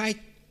I fight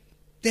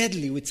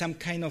deadly with some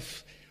kind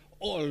of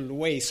old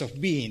ways of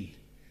being.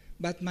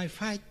 But my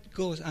fight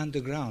goes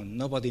underground.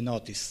 Nobody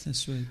notices.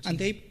 That's right. And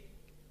they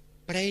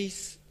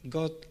praise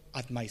God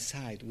at my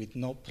side with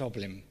no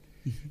problem.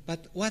 Mm-hmm.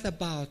 But what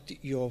about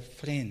your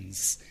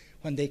friends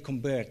when they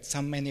convert?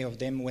 Many of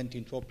them went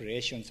into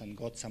operations and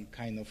got some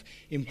kind of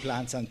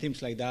implants and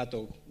things like that,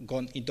 or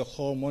gone into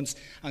hormones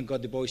and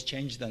got the voice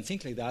changed and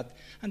things like that,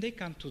 and they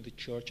come to the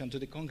church and to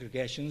the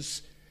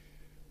congregations.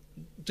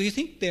 Do you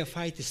think their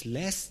fight is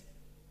less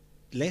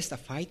a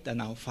fight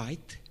than our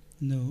fight?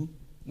 No.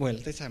 Well,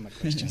 these are my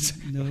questions.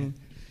 No.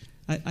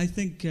 I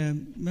think,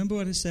 remember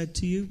what I said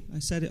to you? I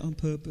said it on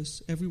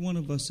purpose. Every one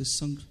of us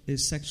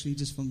is sexually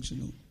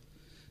dysfunctional.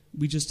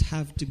 We just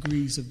have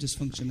degrees of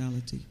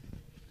dysfunctionality.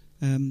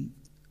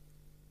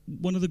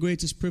 One of the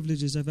greatest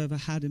privileges I've ever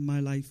had in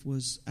my life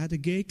was at a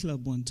gay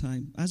club one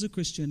time. As a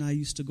Christian, I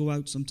used to go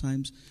out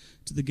sometimes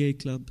to the gay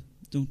club.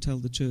 Don't tell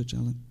the church,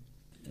 Alan.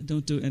 I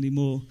don't do it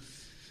anymore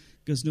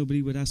because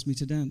nobody would ask me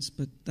to dance,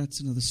 but that's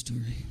another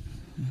story.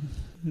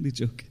 Only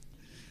joke.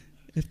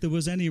 If there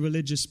was any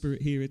religious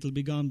spirit here, it'll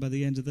be gone by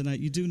the end of the night.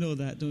 You do know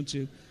that, don't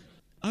you?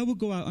 I would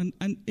go out,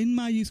 and in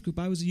my youth group,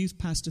 I was a youth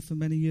pastor for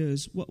many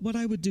years. What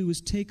I would do is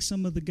take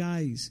some of the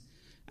guys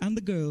and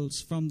the girls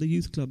from the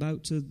youth club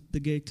out to the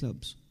gay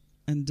clubs.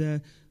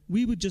 And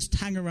we would just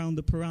hang around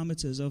the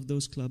parameters of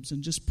those clubs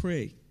and just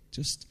pray.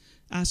 Just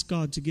ask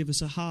God to give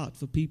us a heart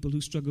for people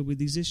who struggle with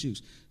these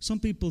issues. Some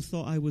people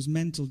thought I was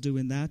mental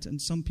doing that,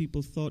 and some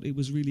people thought it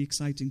was really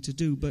exciting to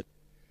do, but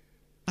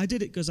I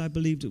did it because I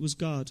believed it was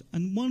God.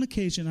 And one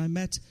occasion I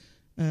met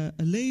a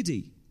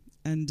lady,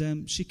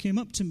 and she came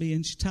up to me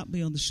and she tapped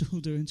me on the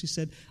shoulder and she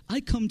said,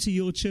 "I come to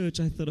your church."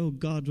 I thought, oh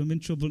God, I'm in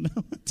trouble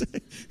now.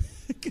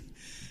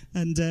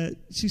 And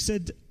she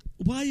said,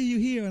 "Why are you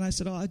here?" And I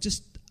said, I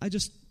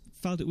just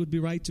felt it would be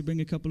right to bring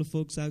a couple of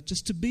folks out,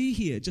 just to be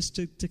here, just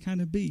to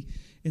kind of be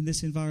in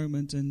this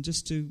environment, and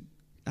just to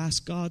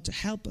ask God to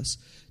help us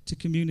to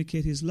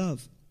communicate his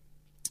love.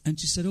 And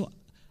she said, "Oh,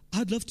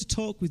 I'd love to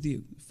talk with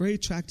you." Very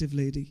attractive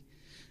lady.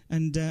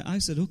 And I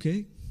said,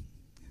 okay,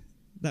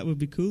 that would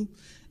be cool.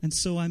 And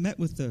so I met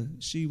with her.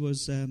 She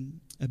was a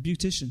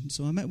beautician,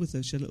 so I met with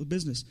her. She had a little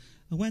business.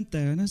 I went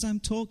there, and as I'm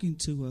talking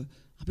to her,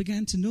 I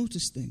began to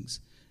notice things.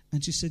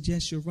 And she said,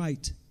 "Yes, you're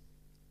right.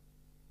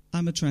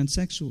 I'm a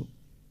transsexual."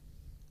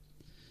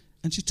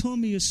 And she told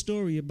me a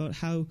story about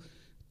how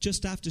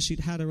just after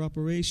she'd had her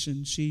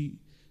operation, she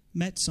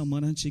met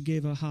someone and she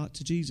gave her heart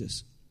to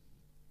Jesus.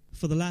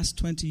 For the last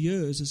 20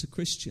 years as a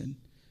Christian,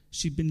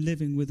 she'd been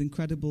living with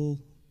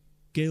incredible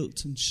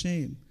guilt and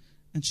shame.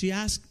 And she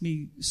asked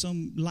me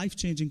some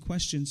life-changing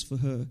questions for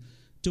her.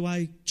 Do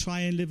I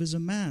try and live as a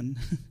man?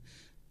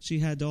 She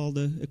had all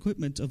the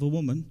equipment of a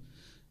woman.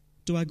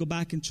 Do I go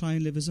back and try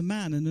and live as a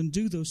man and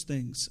undo those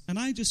things? And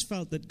I just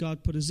felt that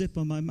God put a zip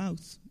on my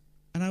mouth.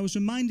 And I was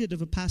reminded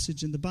of a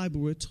passage in the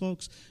Bible where it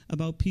talks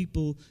about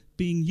people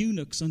being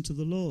eunuchs unto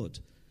the Lord,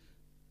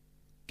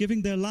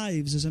 giving their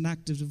lives as an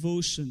act of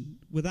devotion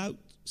without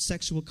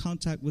sexual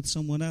contact with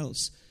someone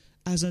else,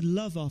 as a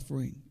love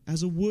offering,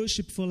 as a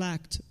worshipful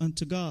act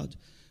unto God.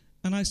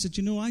 And I said,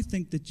 I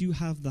think that you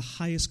have the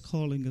highest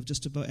calling of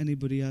just about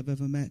anybody I've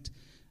ever met.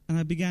 And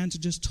I began to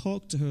just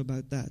talk to her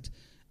about that.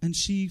 And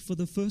she, for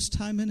the first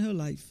time in her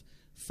life,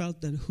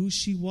 felt that who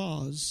she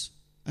was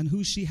and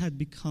who she had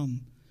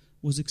become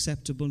was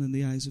acceptable in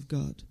the eyes of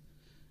God.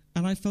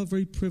 And I felt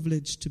very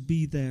privileged to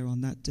be there on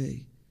that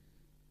day,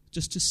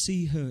 just to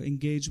see her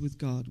engage with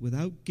God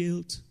without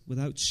guilt,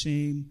 without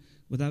shame,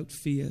 without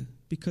fear,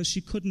 because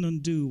she couldn't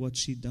undo what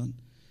she'd done.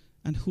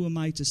 And who am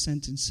I to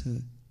sentence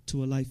her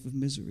to a life of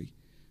misery?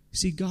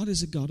 See, God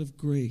is a God of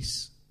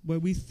grace. Where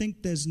we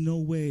think there's no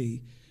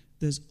way,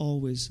 there's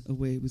always a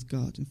way with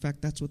God. In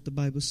fact, that's what the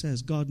Bible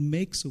says. God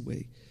makes a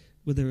way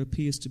where there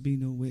appears to be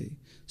no way.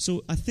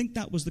 So I think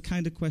that was the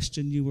kind of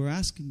question you were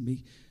asking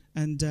me.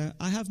 And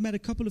I have met a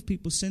couple of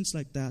people since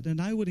like that,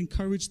 and I would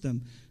encourage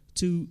them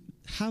to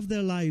have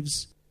their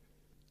lives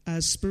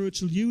as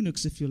spiritual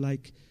eunuchs, if you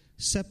like,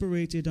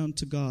 separated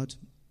unto God.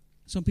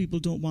 Some people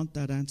don't want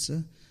that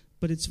answer,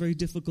 but it's very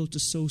difficult to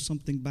sew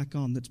something back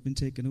on that's been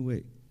taken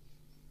away.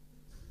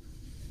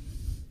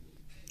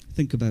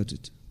 Think about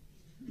it.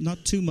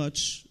 Not too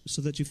much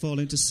so that you fall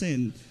into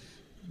sin,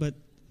 but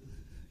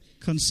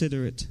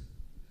consider it.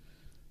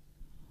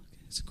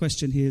 There's a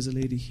question here, there's a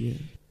lady here.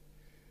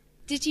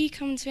 Did you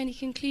come to any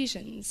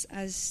conclusions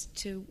as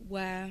to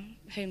where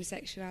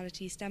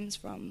homosexuality stems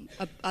from,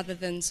 other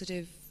than sort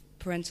of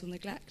parental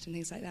neglect and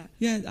things like that?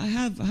 Yeah, I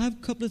have a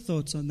couple of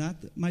thoughts on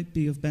that might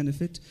be of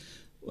benefit.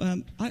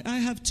 I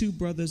have two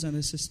brothers and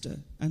a sister,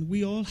 and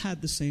we all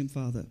had the same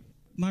father.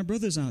 My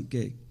brothers aren't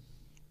gay.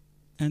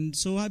 And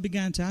so I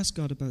began to ask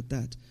God about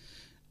that.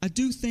 I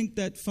do think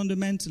that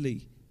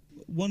fundamentally,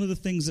 one of the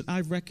things that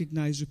I've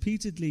recognized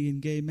repeatedly in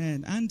gay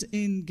men and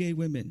in gay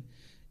women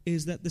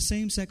is that the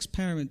same-sex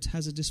parent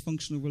has a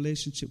dysfunctional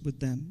relationship with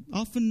them.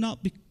 Often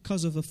not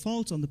because of a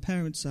fault on the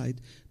parent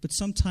side, but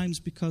sometimes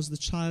because the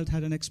child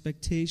had an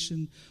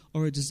expectation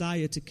or a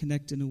desire to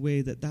connect in a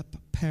way that that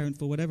parent,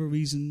 for whatever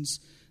reasons,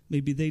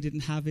 maybe they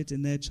didn't have it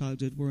in their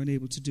childhood, were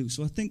unable to do.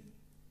 So I think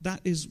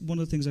that is one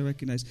of the things I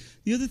recognize.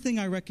 The other thing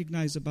I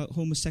recognize about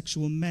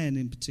homosexual men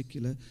in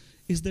particular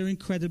is they're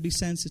incredibly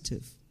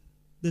sensitive.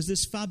 There's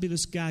this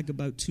fabulous gag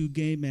about two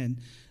gay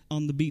men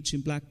on the beach in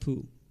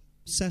Blackpool.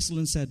 Cecil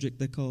and Cedric,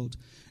 they're called.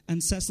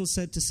 And Cecil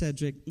said to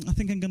Cedric, "I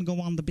think I'm going to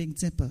go on the Big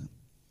Dipper."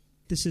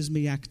 This is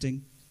me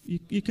acting.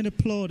 You can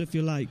applaud if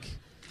you like.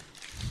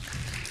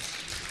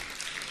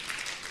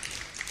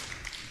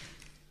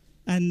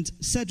 And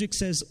Cedric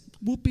says,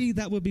 "Whoopee,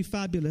 that would be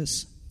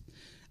fabulous."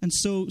 And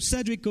so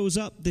Cedric goes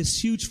up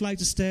this huge flight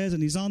of stairs,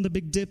 and he's on the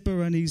Big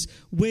Dipper, and he's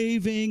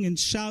waving and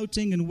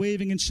shouting and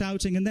waving and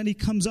shouting, and then he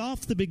comes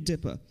off the Big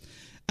Dipper,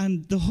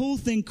 and the whole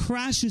thing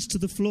crashes to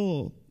the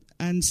floor.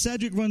 And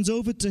Cedric runs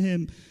over to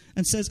him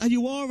and says, "Are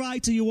you all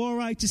right? Are you all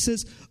right?" He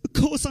says, "Of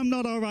course I'm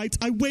not all right.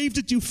 I waved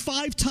at you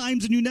 5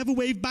 times and you never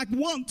waved back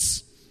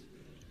once."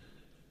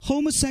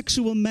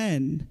 Homosexual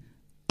men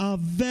are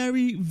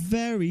very,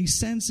 very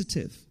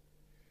sensitive.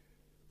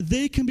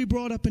 They can be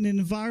brought up in an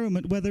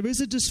environment where there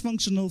is a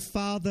dysfunctional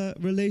father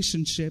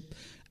relationship,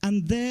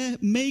 and their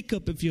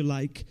makeup, if you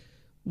like,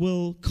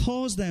 will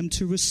cause them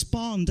to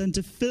respond and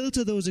to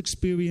filter those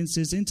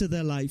experiences into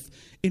their life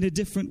in a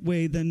different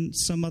way than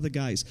some other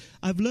guys.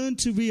 I've learned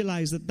to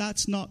realize that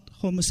that's not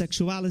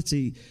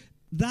homosexuality.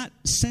 That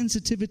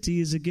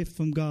sensitivity is a gift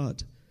from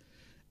God.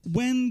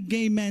 when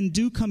gay men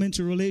do come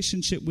into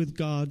relationship with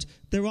God,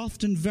 they're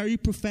often very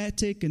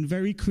prophetic and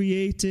very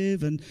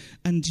creative and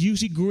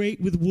usually great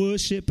with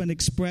worship and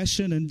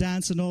expression and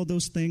dance and all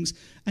those things.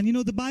 And you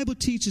know, the Bible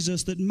teaches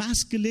us that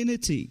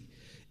masculinity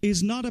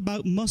is not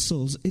about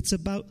muscles, it's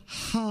about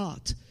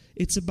heart.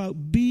 It's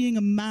about being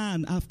a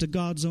man after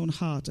God's own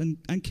heart. And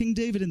King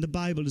David in the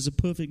Bible is a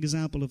perfect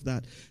example of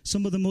that.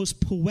 Some of the most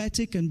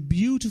poetic and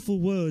beautiful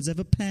words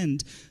ever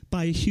penned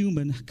by a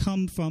human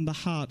come from the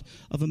heart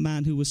of a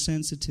man who was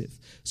sensitive.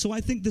 So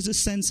I think there's a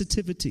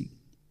sensitivity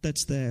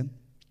that's there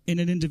in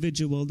an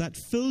individual that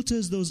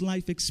filters those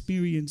life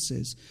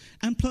experiences.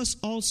 And plus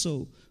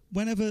also,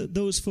 whenever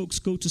those folks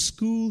go to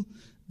school,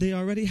 they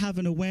already have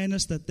an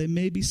awareness that they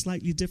may be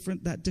slightly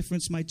different. That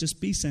difference might just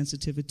be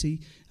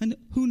sensitivity. And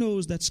who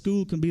knows that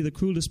school can be the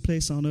cruelest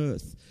place on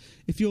earth.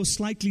 If you're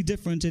slightly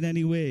different in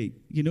any way,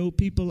 you know,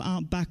 people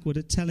aren't backward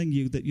at telling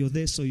you that you're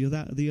this or you're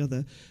that or the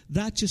other.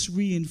 That just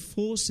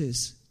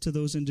reinforces to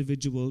those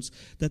individuals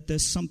that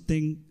there's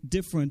something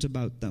different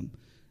about them.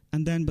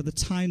 And then by the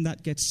time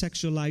that gets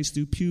sexualized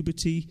through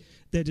puberty,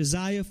 their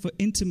desire for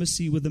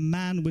intimacy with a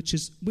man which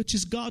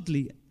is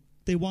godly,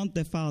 they want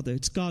their father.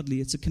 It's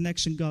godly. It's a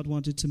connection God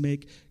wanted to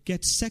make.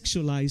 Gets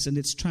sexualized and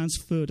it's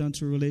transferred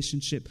onto a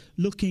relationship,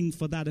 looking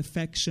for that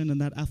affection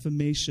and that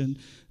affirmation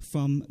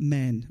from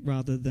men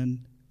rather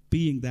than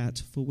being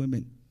that for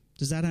women.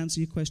 Does that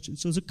answer your question?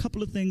 So there's a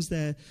couple of things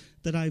there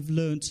that I've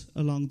learned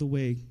along the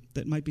way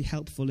that might be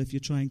helpful if you're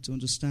trying to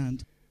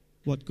understand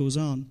what goes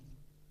on.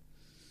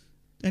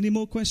 Any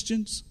more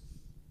questions?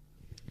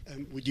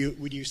 Would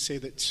you say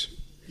that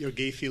your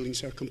gay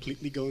feelings are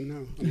completely gone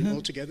now? I mean,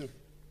 altogether?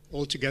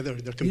 Altogether,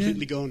 they're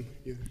completely gone.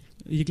 Yeah.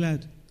 Are you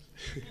glad?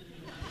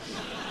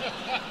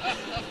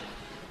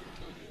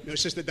 No,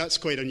 it's just that's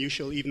quite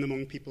unusual, even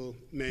among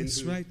men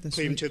who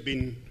claim to have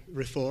been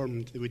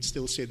reformed. They would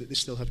still say that they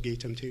still have gay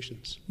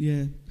temptations.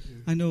 Yeah,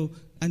 I know.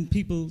 And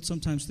people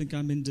sometimes think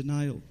I'm in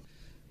denial.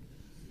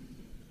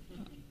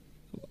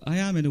 I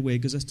am in a way,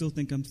 because I still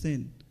think I'm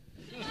thin.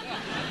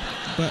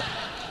 But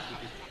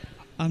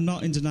I'm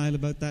not in denial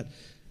about that.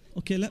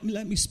 Okay, let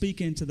me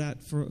speak into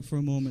that for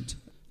a moment.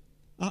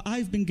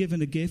 I've been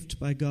given a gift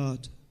by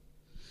God,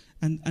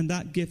 and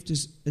that gift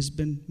has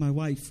been my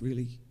wife,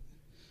 really.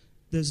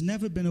 There's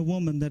never been a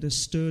woman that has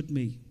stirred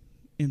me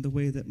in the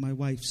way that my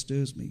wife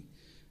stirs me.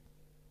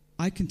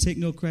 I can take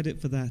no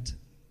credit for that.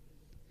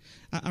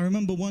 I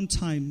remember one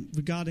time,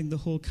 regarding the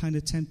whole kind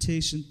of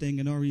temptation thing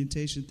and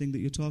orientation thing that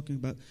you're talking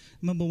about, I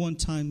remember one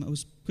time I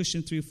was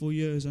Christian 3 or 4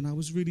 years, and I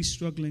was really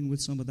struggling with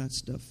some of that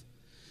stuff.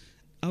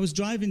 I was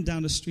driving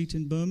down a street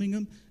in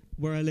Birmingham,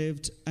 where I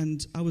lived,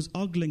 and I was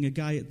ogling a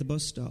guy at the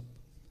bus stop,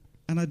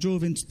 and I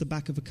drove into the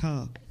back of a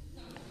car.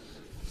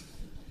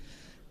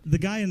 The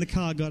guy in the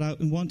car got out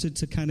and wanted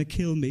to kind of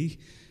kill me,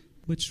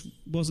 which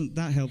wasn't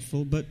that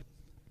helpful, but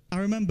I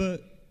remember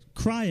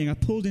crying. I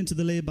pulled into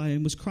the lay-by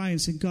and was crying,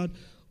 saying, God,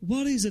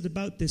 what is it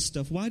about this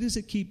stuff? Why does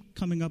it keep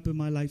coming up in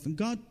my life? And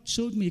God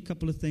showed me a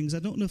couple of things. I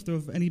don't know if they're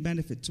of any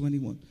benefit to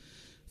anyone.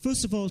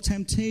 First of all,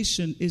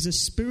 temptation is a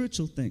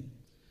spiritual thing.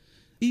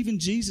 Even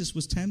Jesus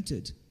was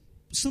tempted.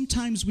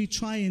 Sometimes we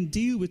try and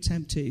deal with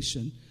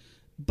temptation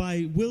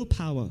by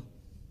willpower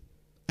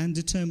and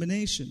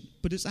determination,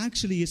 but it's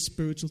actually a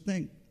spiritual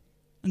thing.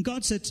 And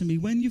God said to me,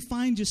 when you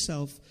find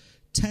yourself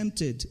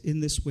tempted in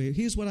this way,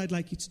 here's what I'd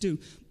like you to do.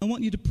 I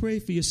want you to pray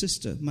for your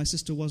sister. My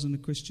sister wasn't a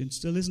Christian,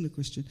 still isn't a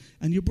Christian,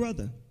 and your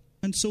brother.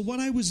 And so what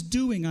I was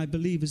doing, I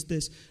believe, is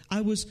this.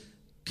 I was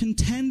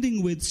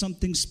contending with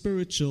something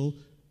spiritual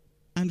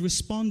and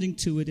responding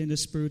to it in a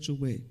spiritual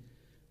way.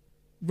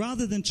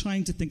 Rather than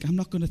trying to think, I'm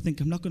not going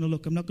to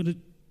look,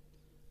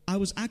 I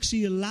was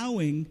actually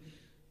allowing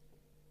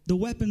the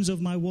weapons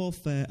of my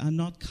warfare are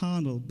not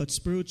carnal, but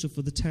spiritual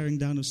for the tearing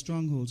down of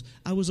strongholds.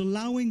 I was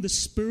allowing the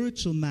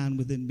spiritual man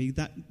within me,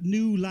 that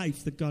new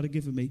life that God had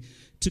given me,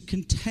 to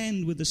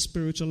contend with the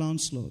spiritual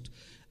onslaught.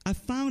 I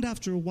found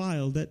after a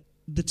while that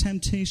the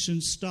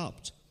temptation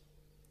stopped.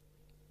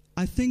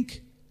 I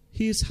think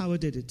here's how I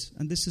did it,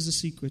 and this is a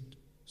secret,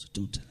 so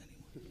don't tell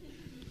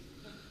anyone.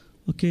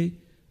 Okay?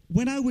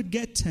 When I would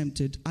get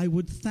tempted, I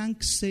would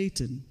thank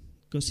Satan,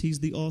 because he's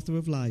the author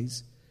of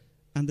lies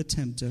and the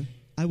tempter.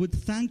 I would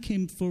thank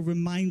him for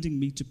reminding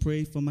me to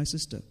pray for my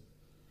sister.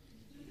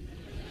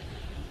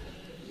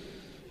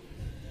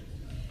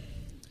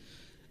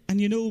 And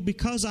you know,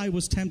 because I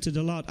was tempted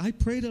a lot, I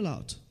prayed a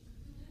lot.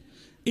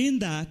 In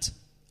that,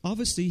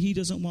 obviously, he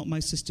doesn't want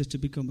my sister to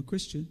become a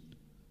Christian.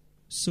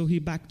 So he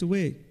backed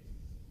away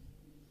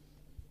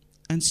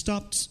and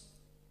stopped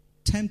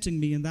tempting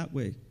me in that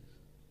way.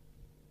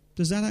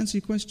 Does that answer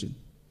your question?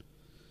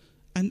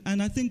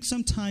 And I think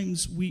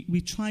sometimes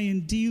we try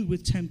and deal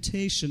with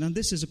temptation, and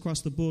this is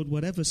across the board,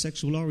 whatever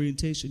sexual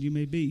orientation you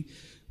may be,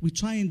 we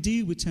try and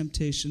deal with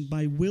temptation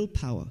by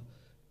willpower.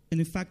 And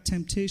in fact,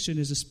 temptation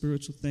is a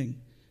spiritual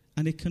thing,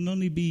 and it can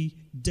only be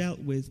dealt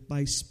with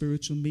by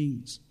spiritual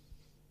means.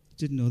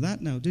 Didn't know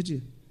that now, did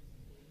you?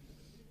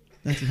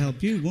 That'll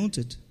help you, won't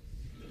it?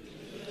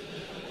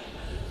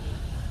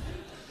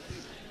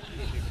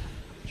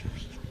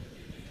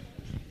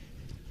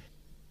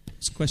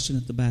 Question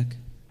at the back.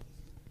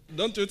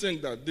 Don't you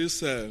think that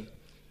this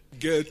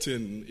gay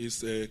thing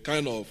is a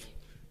kind of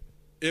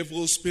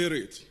evil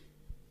spirit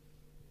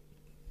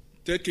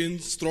taking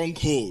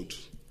stronghold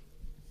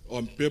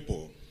on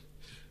people,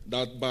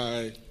 that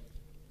by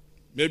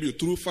maybe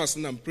through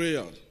fasting and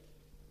prayer,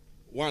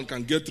 one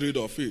can get rid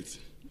of it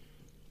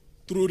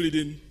through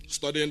reading,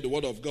 studying the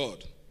Word of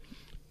God?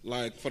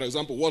 Like, for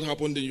example, what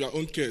happened in your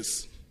own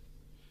case.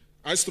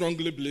 I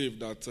strongly believe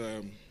that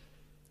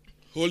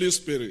Holy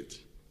Spirit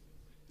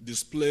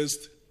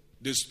displaced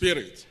the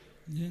Spirit.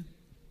 Yeah.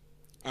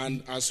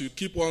 And as you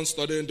keep on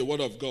studying the Word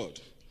of God,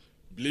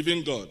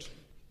 believing God,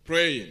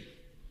 praying,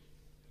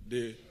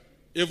 the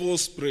evil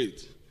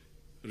spirit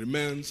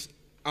remains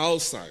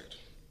outside.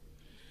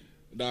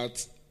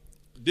 That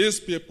these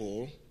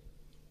people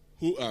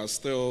who are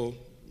still,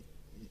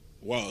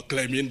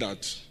 claiming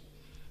that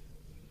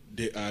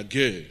they are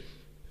gay,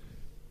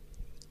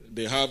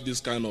 they have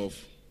this kind of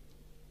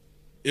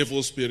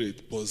evil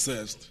spirit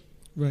possessed.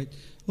 Right.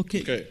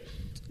 Okay.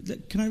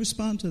 Can I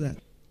respond to that?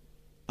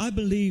 I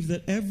believe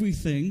that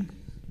everything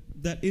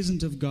that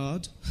isn't of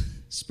God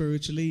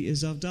spiritually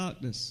is of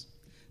darkness.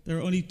 There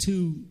are only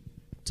two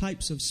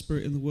types of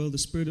spirit in the world: the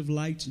spirit of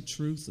light and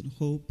truth and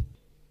hope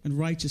and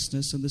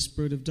righteousness, and the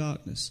spirit of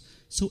darkness.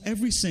 So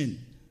every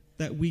sin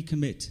that we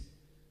commit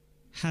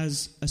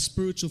has a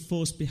spiritual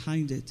force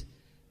behind it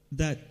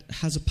that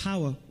has a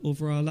power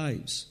over our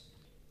lives.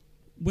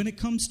 When it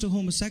comes to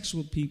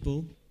homosexual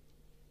people,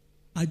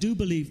 I do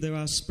believe there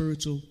are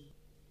spiritual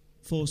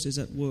forces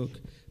at work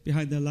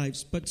behind their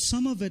lives, but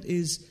some of it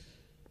is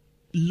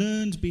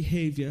learned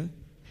behavior,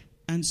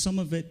 and some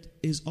of it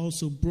is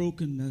also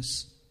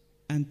brokenness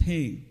and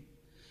pain.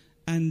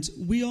 And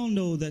we all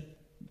know that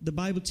the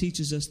Bible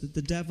teaches us that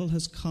the devil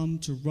has come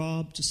to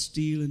rob, to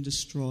steal, and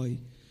destroy.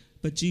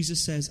 But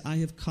Jesus says, I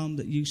have come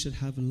that you should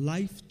have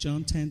life,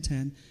 John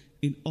 10:10,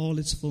 in all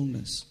its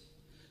fullness.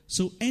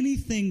 So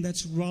anything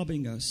that's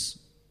robbing us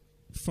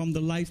from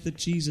the life that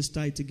Jesus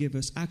died to give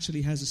us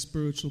actually has a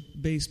spiritual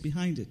base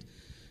behind it.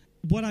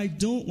 What I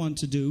don't want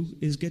to do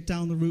is get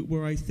down the route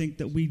where I think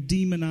that we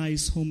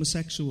demonize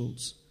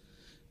homosexuals.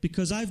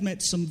 Because I've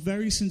met some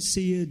very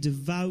sincere,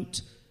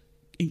 devout,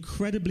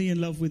 incredibly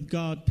in love with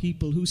God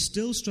people who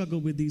still struggle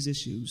with these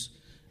issues.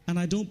 And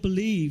I don't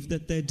believe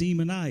that they're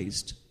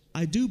demonized.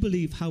 I do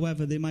believe,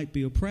 however, they might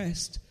be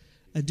oppressed.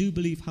 I do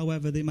believe,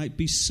 however, they might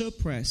be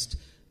suppressed.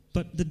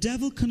 But the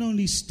devil can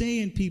only stay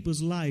in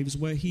people's lives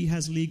where he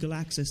has legal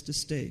access to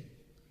stay.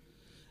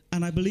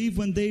 And I believe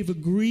when they've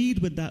agreed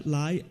with that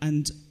lie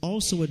and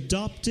also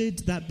adopted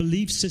that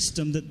belief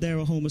system that they're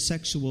a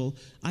homosexual,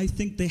 I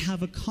think they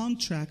have a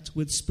contract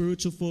with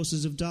spiritual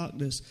forces of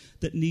darkness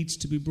that needs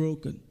to be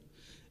broken.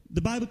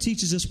 The Bible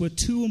teaches us where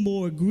two or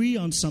more agree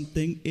on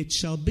something, it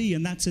shall be,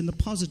 and that's in the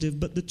positive,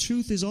 but the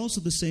truth is also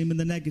the same in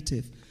the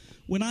negative.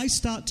 When I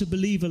start to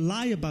believe a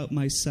lie about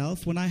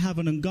myself, when I have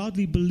an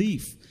ungodly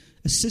belief,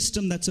 a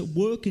system that's at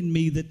work in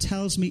me that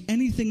tells me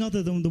anything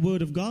other than the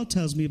Word of God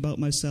tells me about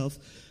myself,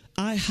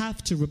 I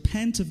have to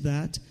repent of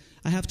that.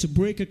 I have to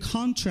break a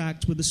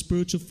contract with the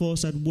spiritual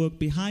force at work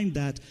behind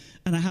that,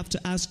 and I have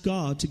to ask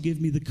God to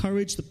give me the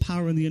courage, the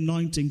power, and the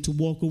anointing to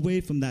walk away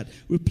from that,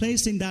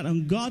 replacing that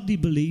ungodly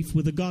belief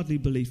with a godly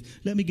belief.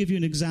 Let me give you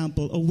an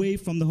example away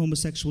from the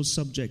homosexual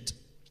subject.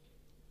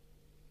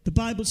 The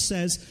Bible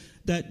says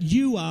that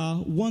you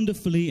are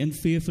wonderfully and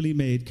fearfully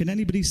made. Can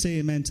anybody say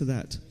amen to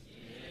that?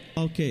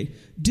 Amen. Okay.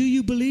 Do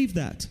you believe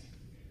that?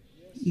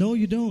 Yes. No,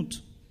 you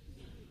don't.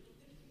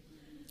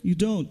 You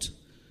don't.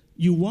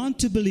 You want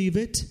to believe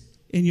it.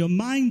 In your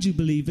mind you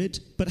believe it.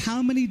 But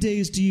how many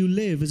days do you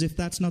live as if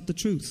that's not the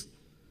truth?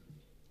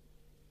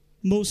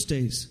 Most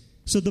days.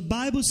 So the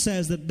Bible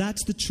says that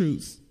that's the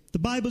truth. The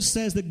Bible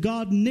says that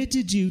God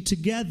knitted you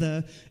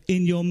together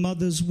in your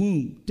mother's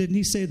womb. Didn't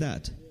he say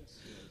that? Yes.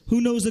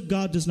 Who knows that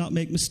God does not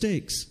make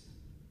mistakes?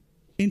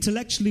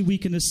 Intellectually we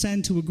can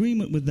ascend to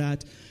agreement with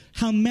that.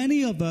 How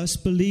many of us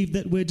believe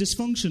that we're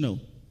dysfunctional?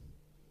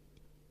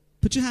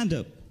 Put your hand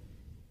up.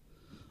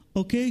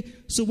 Okay,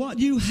 so what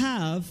you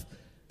have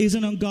is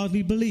an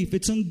ungodly belief.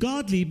 It's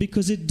ungodly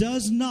because it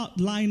does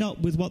not line up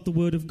with what the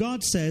Word of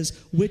God says,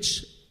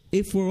 which,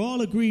 if we're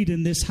all agreed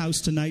in this house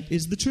tonight,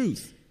 is the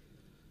truth.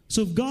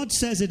 So if God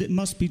says it, it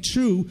must be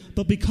true.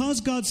 But because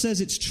God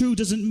says it's true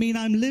doesn't mean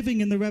I'm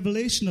living in the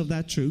revelation of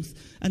that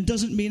truth, and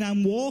doesn't mean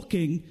I'm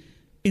walking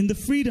in the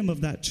freedom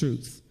of that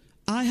truth.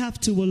 I have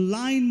to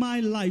align my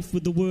life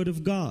with the Word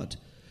of God.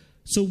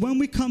 So when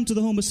we come to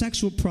the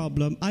homosexual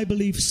problem, I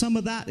believe some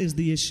of that is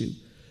the issue.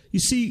 You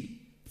see,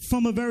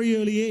 from a very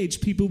early age,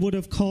 people would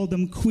have called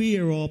them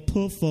queer or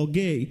puff or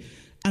gay.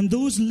 And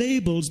those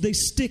labels, they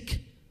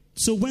stick.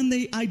 So when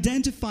they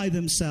identify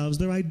themselves,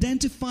 they're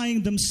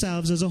identifying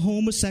themselves as a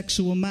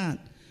homosexual man,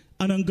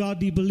 an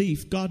ungodly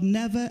belief. God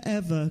never,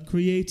 ever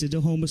created a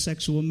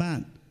homosexual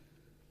man.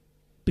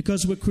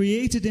 Because we're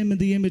created in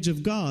the image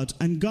of God,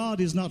 and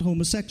God is not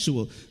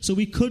homosexual. So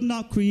we could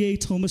not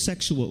create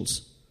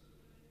homosexuals.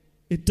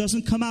 It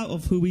doesn't come out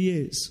of who he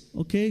is,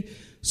 okay?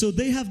 So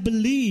they have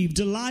believed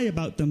a lie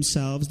about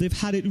themselves. They've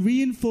had it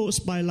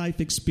reinforced by life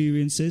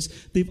experiences.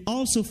 They've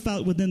also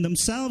felt within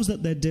themselves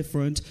that they're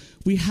different.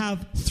 We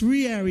have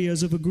 3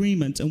 areas of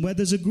agreement. And where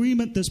there's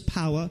agreement, there's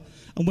power.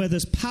 And where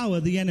there's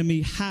power, the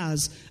enemy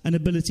has an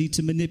ability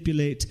to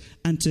manipulate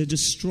and to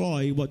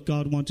destroy what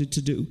God wanted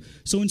to do.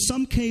 So in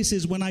some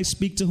cases, when I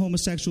speak to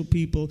homosexual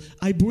people,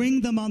 I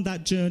bring them on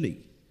that journey.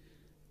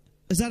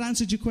 Has that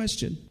answered your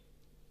question?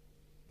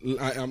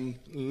 I am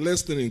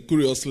listening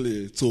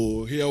curiously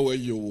to hear where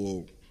you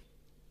will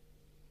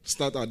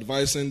start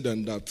advising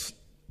them that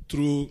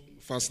through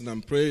fasting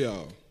and prayer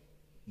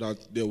that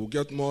they will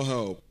get more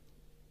help.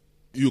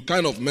 You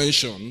kind of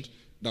mentioned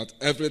that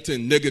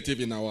everything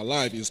negative in our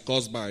life is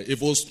caused by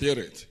evil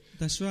spirit.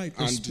 That's right.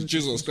 And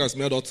Jesus Christ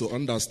made us to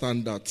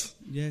understand that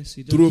yes,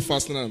 he does. Through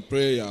fasting and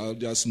prayer,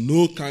 there's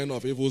no kind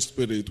of evil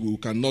spirit we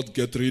cannot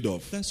get rid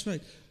of. That's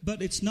right.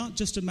 But it's not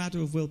just a matter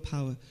of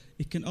willpower.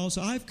 It can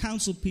also, I've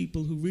counseled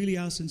people who really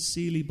are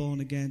sincerely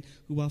born again,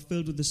 who are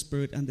filled with the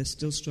Spirit, and they're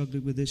still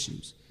struggling with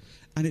issues.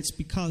 And it's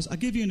because, I'll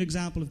give you an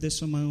example of this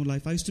from my own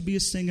life. I used to be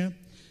a singer.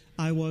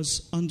 I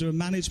was under a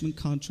management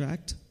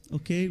contract,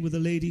 okay, with a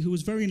lady who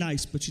was very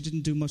nice, but she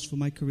didn't do much for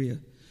my career.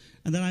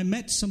 And then I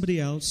met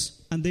somebody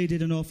else, and they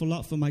did an awful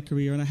lot for my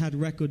career, and I had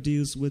record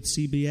deals with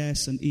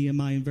CBS and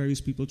EMI, and various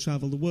people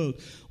travel the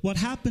world. What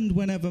happened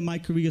whenever my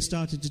career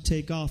started to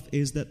take off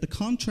is that the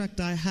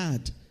contract I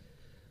had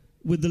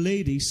with the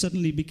lady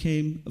suddenly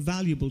became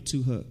valuable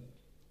to her.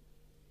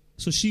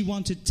 So she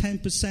wanted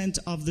 10%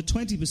 of the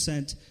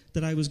 20%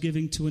 that I was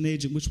giving to an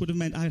agent, which would have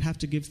meant I'd have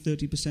to give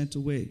 30%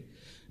 away.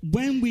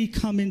 When we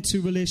come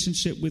into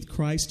relationship with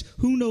Christ,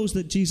 who knows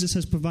that Jesus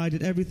has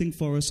provided everything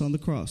for us on the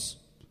cross?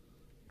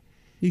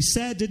 He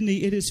said, didn't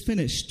he, it is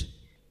finished.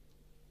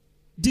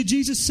 Did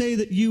Jesus say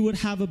that you would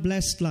have a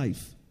blessed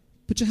life?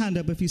 Put your hand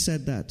up if he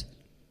said that.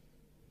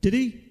 Did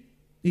he?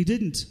 He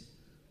didn't.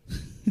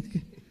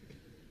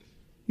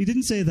 He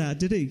didn't say that,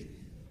 did he?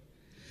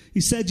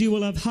 He said, you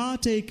will have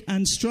heartache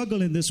and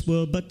struggle in this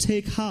world, but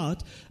take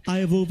heart, I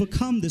have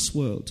overcome this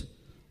world.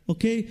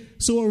 Okay?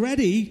 So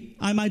already,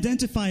 I'm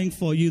identifying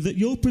for you that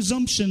your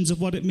presumptions of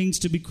what it means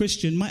to be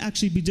Christian might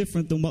actually be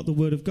different than what the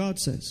Word of God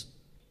says.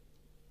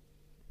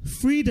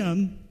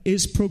 Freedom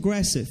is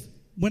progressive.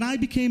 When I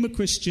became a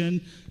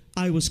Christian,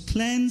 I was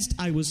cleansed,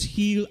 I was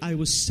healed, I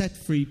was set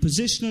free,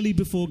 positionally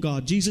before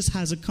God. Jesus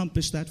has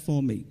accomplished that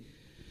for me.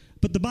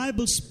 But the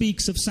Bible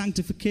speaks of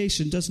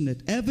sanctification, doesn't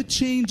it? Ever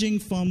changing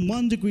from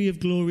one degree of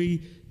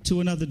glory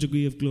to another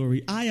degree of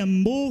glory. I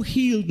am more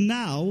healed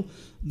now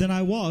than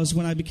I was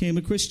when I became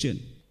a Christian.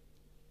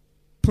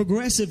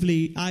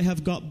 Progressively, I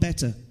have got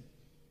better.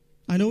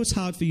 I know it's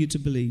hard for you to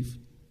believe,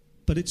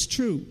 but it's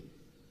true.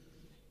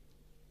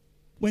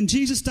 When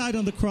Jesus died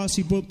on the cross,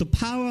 he broke the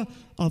power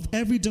of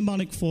every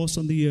demonic force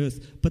on the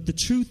earth. But the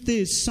truth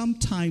is,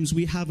 sometimes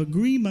we have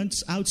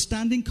agreements,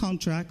 outstanding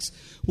contracts,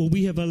 where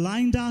we have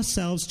aligned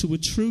ourselves to a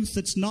truth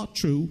that's not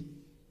true,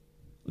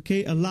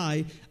 okay, a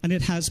lie, and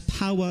it has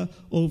power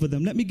over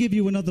them. Let me give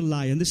you another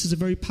lie, and this is a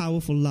very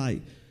powerful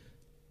lie.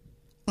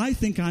 I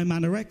think I'm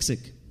anorexic.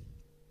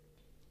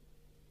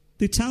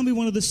 They tell me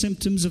one of the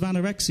symptoms of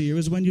anorexia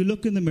is when you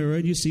look in the mirror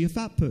and you see a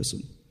fat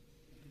person.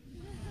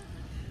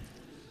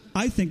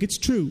 I think it's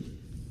true.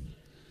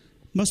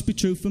 Must be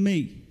true for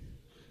me.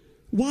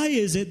 Why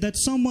is it that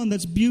someone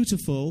that's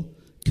beautiful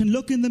can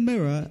look in the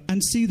mirror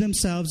and see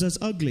themselves as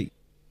ugly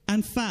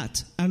and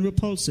fat and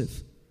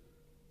repulsive?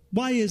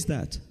 Why is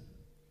that?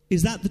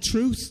 Is that the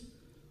truth,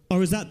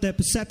 or is that their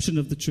perception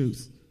of the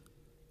truth?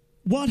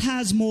 What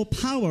has more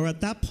power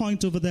at that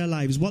point over their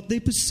lives? What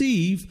they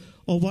perceive,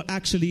 or what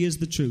actually is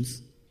the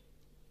truth?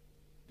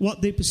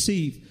 What they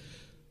perceive.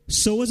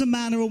 So as a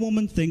man or a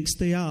woman thinks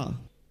they are.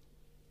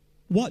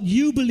 What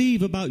you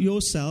believe about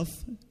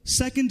yourself,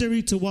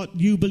 secondary to what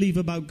you believe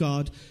about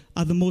God,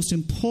 are the most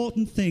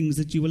important things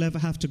that you will ever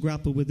have to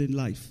grapple with in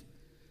life.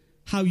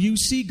 How you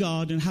see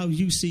God and how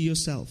you see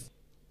yourself.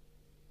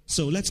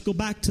 So let's go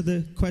back to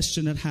the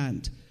question at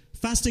hand.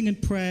 Fasting and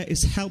prayer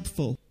is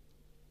helpful.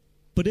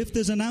 But if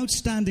there's an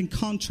outstanding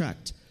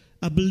contract,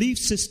 a belief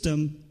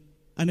system,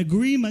 an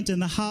agreement in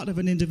the heart of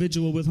an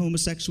individual with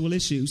homosexual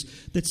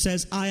issues that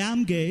says, I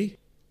am gay,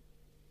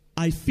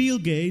 I feel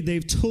gay,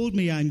 they've told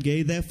me I'm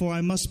gay, therefore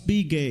I must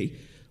be gay.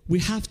 We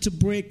have to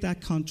break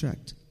that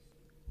contract.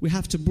 We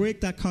have to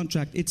break that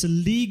contract. It's a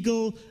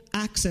legal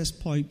access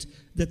point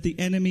that the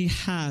enemy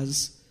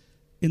has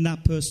in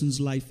that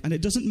person's life. And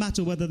it doesn't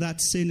matter whether that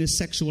sin is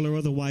sexual or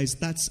otherwise,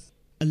 that's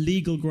a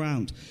legal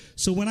ground.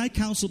 So when I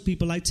counsel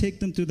people, I take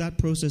them through that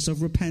process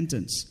of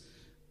repentance.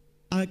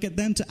 I get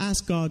them to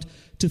ask God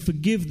to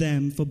forgive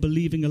them for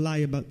believing a lie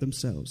about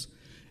themselves.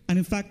 And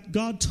in fact,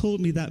 God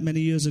told me that many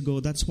years ago.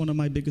 That's one of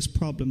my biggest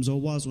problems,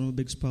 or was one of my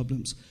biggest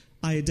problems.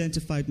 I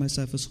identified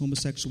myself as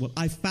homosexual.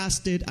 I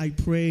fasted, I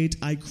prayed,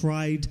 I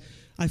cried.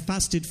 I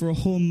fasted for a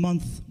whole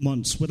month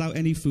once without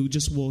any food,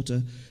 just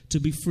water, to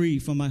be free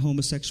from my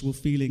homosexual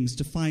feelings,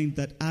 to find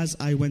that as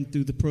I went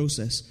through the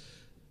process,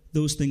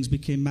 those things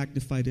became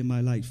magnified in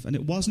my life. And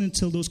it wasn't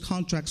until those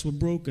contracts were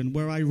broken,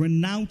 where I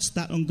renounced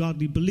that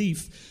ungodly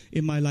belief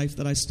in my life,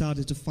 that I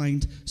started to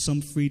find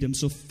some freedom.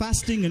 So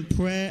fasting and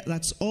prayer,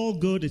 that's all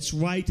good. It's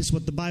right. It's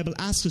what the Bible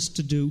asks us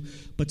to do.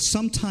 But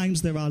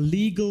sometimes there are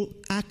legal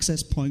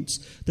access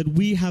points that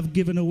we have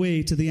given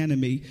away to the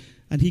enemy,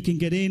 and he can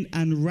get in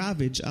and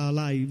ravage our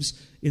lives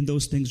in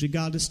those things,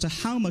 regardless to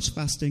how much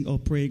fasting or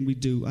praying we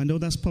do. I know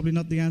that's probably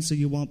not the answer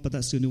you want, but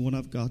that's the only one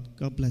I've got.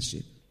 God bless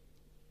you.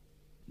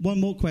 One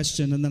more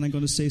question, and then I'm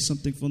going to say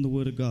something from the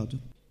Word of God.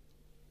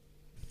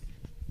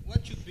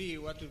 What would be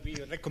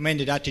a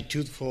recommended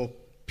attitude for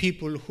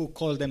people who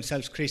call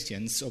themselves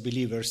Christians or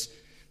believers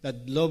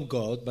that love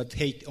God but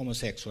hate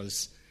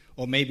homosexuals?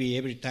 Or maybe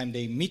every time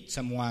they meet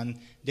someone,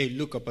 they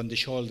look up on the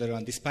shoulder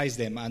and despise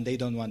them, and they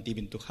don't want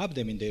even to have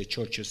them in their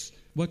churches.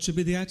 What should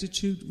be the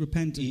attitude?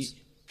 Repentance.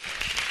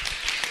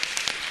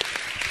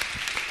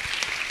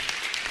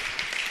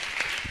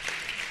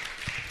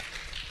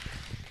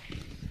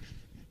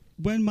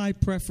 When my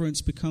preference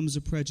becomes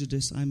a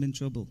prejudice, I'm in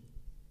trouble.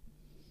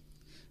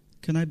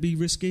 Can I be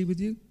risque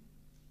with you?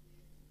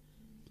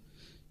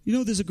 You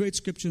know, there's a great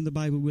scripture in the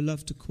Bible. We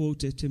love to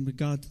quote it in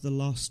regard to the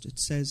lost. It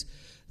says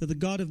that the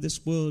God of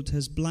this world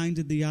has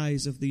blinded the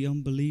eyes of the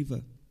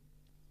unbeliever.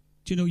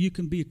 Do you know you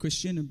can be a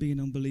Christian and be an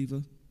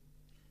unbeliever?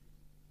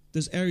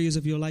 There's areas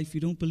of your life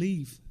you don't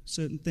believe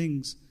certain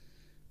things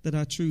that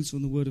are truths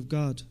from the Word of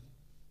God.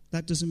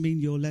 That doesn't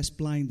mean you're less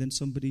blind than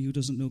somebody who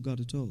doesn't know God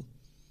at all.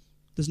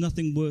 There's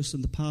nothing worse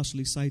than the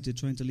partially sighted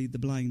trying to lead the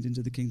blind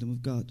into the kingdom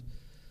of God.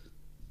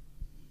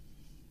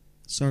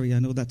 Sorry, I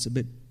know that's a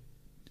bit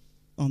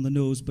on the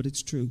nose, but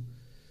it's true.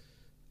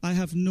 I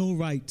have no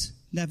right,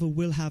 never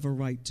will have a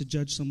right, to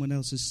judge someone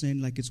else's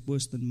sin like it's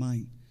worse than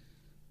mine.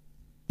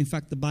 In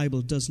fact, the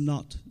Bible does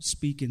not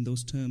speak in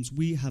those terms.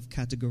 We have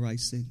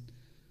categorized sin.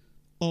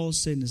 All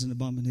sin is an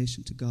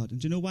abomination to God. And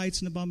do you know why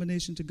it's an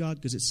abomination to God?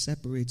 Because it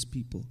separates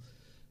people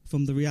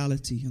from the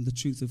reality and the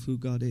truth of who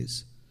God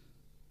is.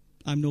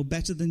 I'm no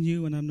better than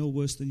you, and I'm no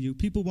worse than you.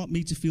 People want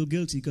me to feel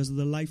guilty because of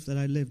the life that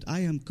I lived. I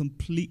am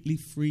completely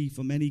free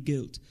from any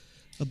guilt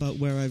about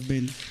where I've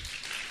been.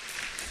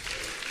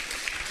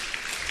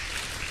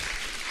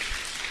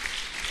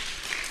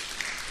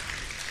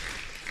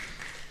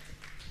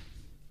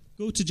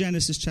 Go to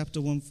Genesis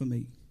chapter 1 for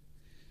me.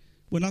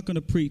 We're not going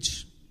to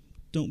preach.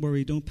 Don't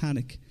worry, don't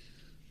panic.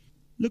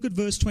 Look at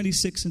verse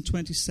 26 and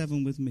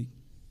 27 with me.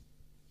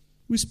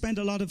 We spend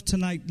a lot of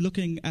tonight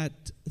looking at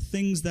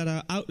things that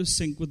are out of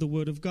sync with the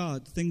Word of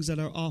God, things that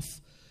are off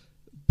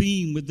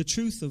beam with the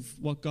truth of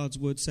what God's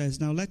Word says.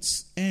 Now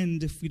let's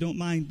end, if you don't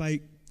mind, by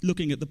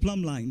looking at the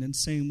plumb line and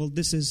saying, well,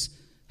 this is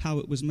how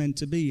it was meant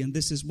to be, and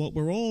this is what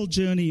we're all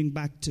journeying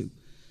back to.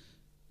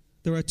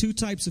 There are two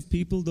types of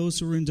people, those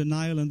who are in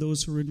denial and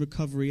those who are in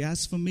recovery.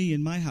 As for me,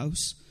 in my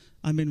house,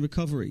 I'm in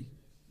recovery.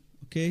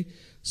 Okay?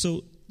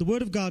 So the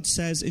Word of God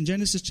says in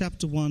Genesis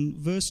chapter 1,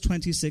 verse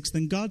 26,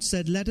 then God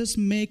said, let us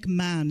make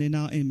man in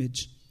our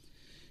image.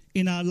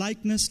 In our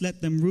likeness,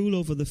 let them rule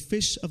over the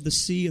fish of the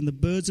sea and the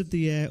birds of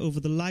the air, over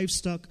the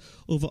livestock,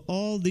 over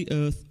all the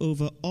earth,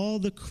 over all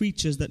the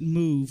creatures that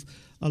move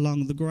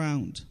along the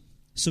ground.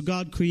 So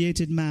God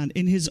created man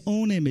in his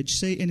own image.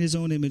 Say in his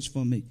own image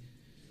for me.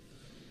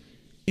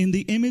 In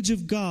the image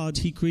of God,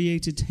 he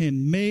created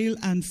him. Male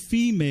and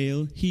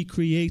female, he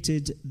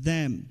created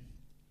them.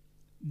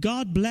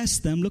 God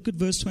blessed them, look at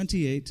verse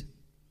 28,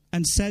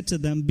 and said to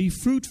them, be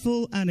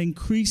fruitful and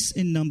increase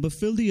in number,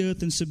 fill the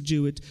earth and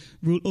subdue it,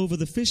 rule over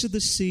the fish of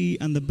the sea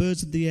and the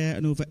birds of the air,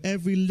 and over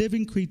every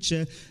living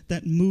creature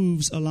that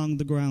moves along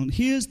the ground.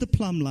 Here's the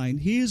plumb line.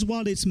 Here's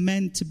what it's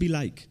meant to be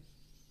like.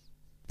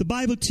 The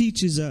Bible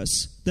teaches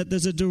us that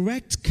there's a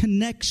direct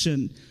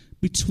connection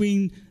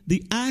between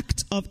the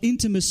act of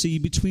intimacy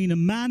between a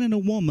man and a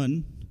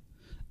woman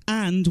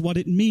and what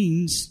it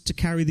means to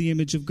carry the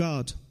image of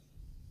God.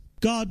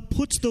 God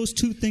puts those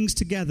two things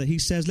together. He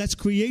says, let's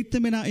create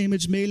them in our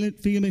image, male and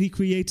female, he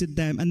created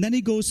them. And then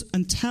he goes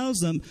and tells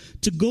them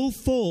to go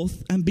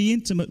forth and be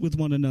intimate with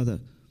one another.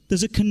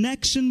 There's a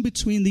connection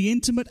between the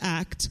intimate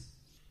act,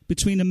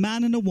 between a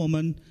man and a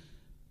woman,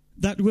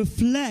 that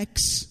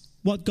reflects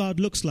what God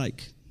looks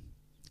like.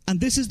 And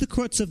this is the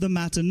crux of the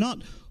matter, not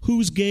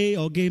who's gay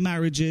or gay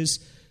marriages.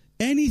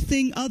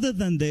 Anything other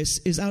than this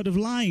is out of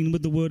line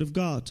with the Word of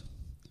God.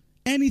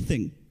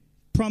 Anything.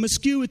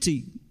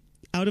 Promiscuity,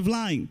 out of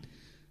line.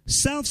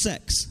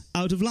 Self-sex,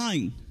 out of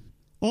line.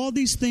 All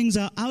these things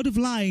are out of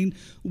line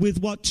with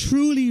what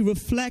truly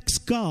reflects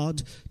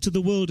God to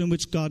the world in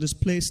which God has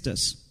placed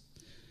us.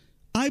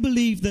 I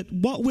believe that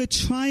what we're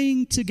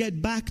trying to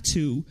get back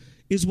to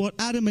is what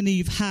Adam and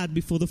Eve had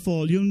before the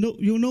fall. You'll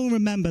know,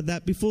 remember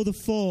that before the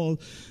fall,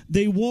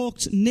 they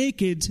walked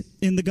naked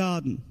in the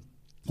garden,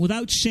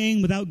 without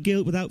shame, without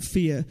guilt, without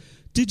fear.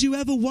 Did you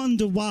ever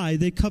wonder why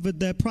they covered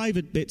their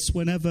private bits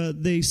whenever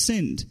they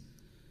sinned?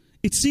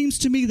 It seems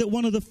to me that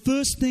one of the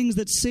first things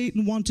that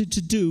Satan wanted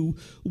to do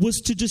was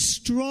to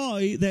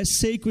destroy their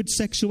sacred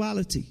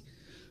sexuality.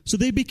 So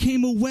they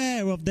became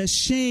aware of their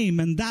shame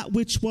and that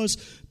which was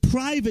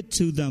private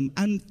to them.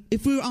 And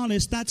if we're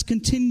honest, that's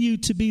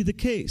continued to be the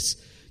case.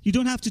 You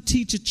don't have to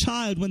teach a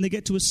child when they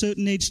get to a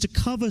certain age to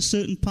cover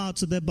certain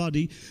parts of their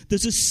body.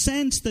 There's a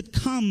sense that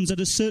comes at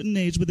a certain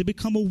age where they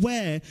become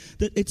aware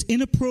that it's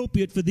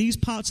inappropriate for these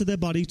parts of their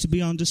body to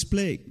be on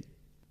display.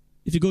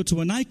 If you go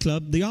to a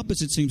nightclub, the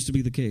opposite seems to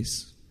be the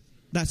case.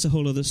 That's a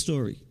whole other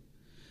story.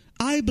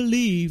 I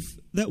believe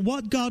that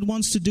what God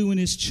wants to do in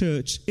His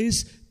church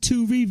is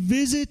to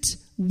revisit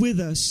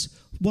with us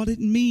what it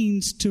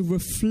means to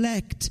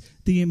reflect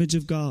the image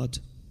of God.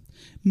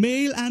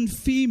 Male and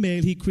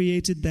female, He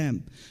created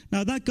them.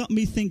 Now that got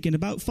me thinking.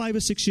 About 5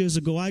 or 6 years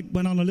ago, I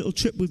went on a little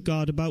trip with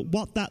God about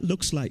what that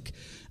looks like.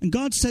 And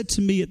God said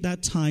to me at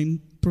that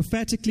time,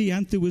 prophetically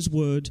and through His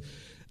word,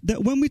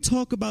 that when we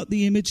talk about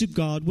the image of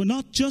God, we're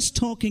not just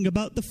talking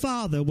about the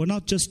Father, we're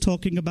not just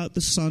talking about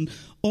the Son,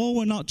 or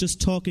we're not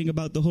just talking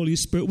about the Holy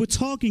Spirit, we're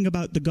talking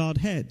about the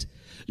Godhead.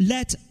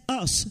 Let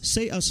us,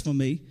 say us for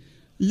me,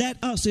 let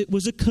us, it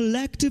was a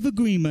collective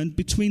agreement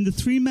between the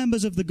 3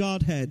 members of the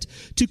Godhead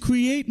to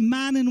create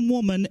man and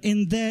woman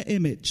in their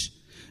image.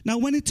 Now,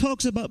 when it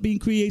talks about being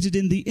created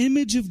in the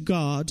image of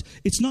God,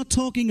 it's not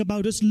talking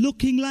about us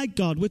looking like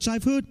God, which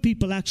I've heard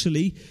people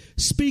actually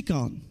speak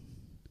on.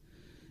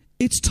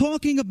 It's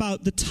talking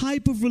about the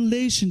type of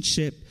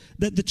relationship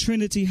that the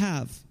Trinity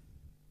have.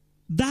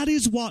 That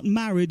is what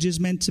marriage is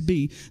meant to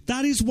be.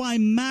 That is why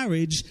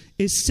marriage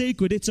is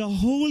sacred. It's a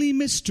holy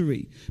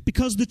mystery.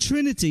 Because the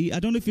Trinity, I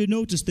don't know if you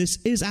noticed this,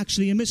 is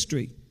actually a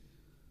mystery.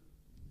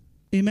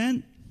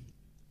 Amen?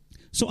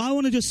 So I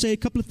want to just say a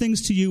couple of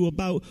things to you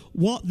about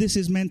what this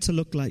is meant to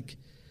look like.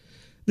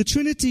 The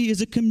Trinity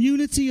is a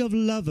community of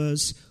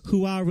lovers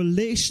who are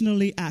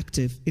relationally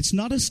active. It's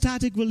not a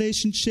static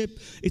relationship.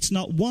 It's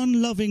not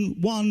one loving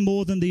one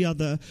more than the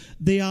other.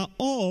 They are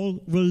all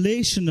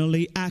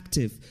relationally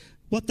active.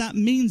 What that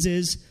means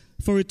is,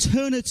 for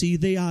eternity,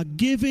 they are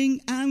giving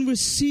and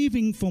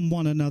receiving from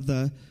one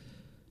another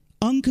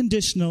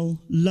unconditional,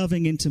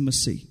 loving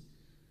intimacy.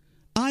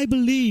 I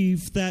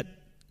believe that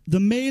the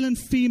male and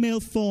female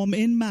form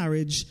in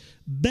marriage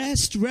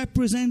best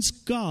represents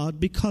God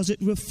because it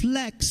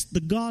reflects the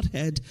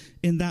Godhead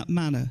in that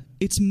manner.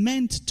 It's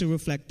meant to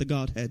reflect the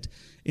Godhead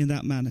in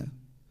that manner.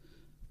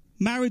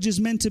 Marriage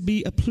is meant to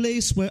be a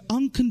place where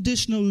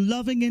unconditional,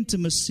 loving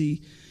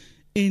intimacy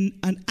in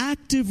an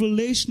active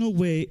relational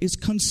way is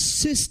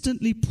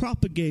consistently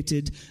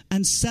propagated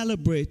and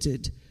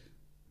celebrated.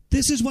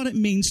 This is what it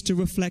means to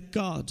reflect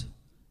God.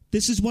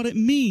 This is what it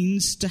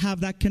means to have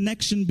that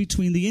connection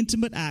between the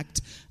intimate act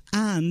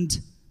and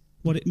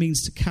what it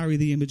means to carry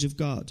the image of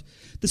God.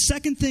 The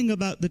second thing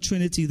about the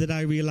Trinity that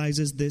I realize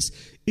is this,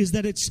 is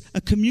that it's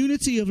a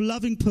community of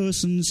loving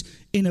persons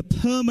in a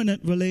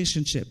permanent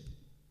relationship.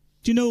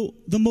 Do you know,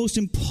 the most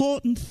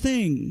important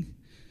thing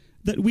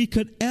that we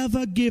could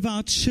ever give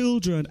our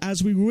children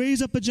as we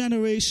raise up a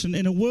generation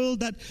in a world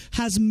that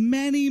has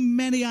many,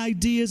 many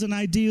ideas and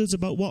ideals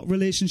about what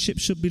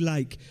relationships should be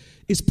like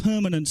is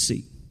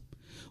permanency.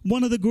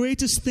 One of the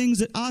greatest things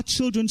that our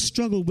children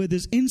struggle with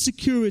is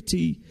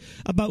insecurity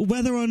about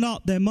whether or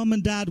not their mom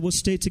and dad will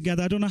stay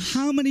together. I don't know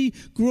how many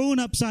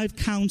grown-ups I've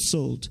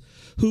counseled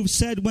who've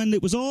said when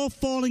it was all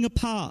falling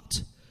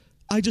apart,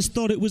 I just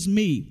thought it was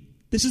me.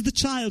 This is the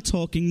child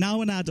talking,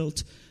 now an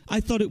adult.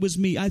 I thought it was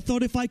me. I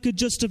thought if I could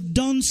just have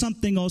done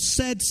something or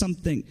said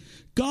something.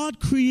 God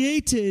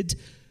created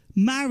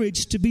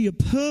marriage to be a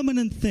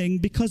permanent thing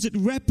because it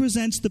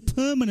represents the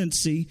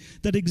permanency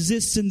that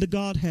exists in the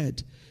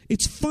Godhead.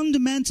 It's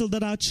fundamental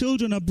that our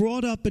children are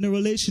brought up in a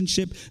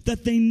relationship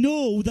that they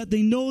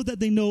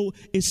know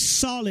is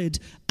solid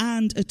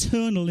and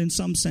eternal in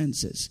some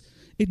senses.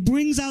 It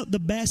brings out the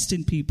best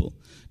in people,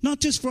 not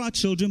just for our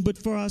children, but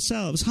for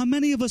ourselves. How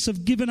many of us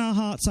have given our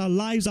hearts, our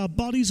lives, our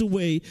bodies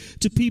away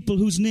to people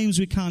whose names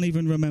we can't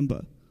even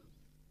remember?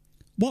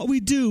 What we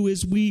do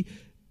is we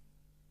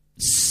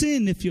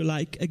sin, if you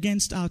like,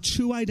 against our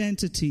true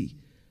identity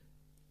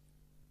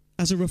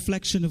as a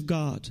reflection of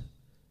God.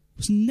 It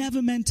was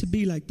never meant to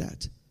be like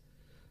that.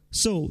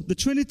 So, the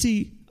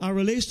Trinity are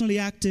relationally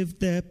active.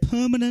 They're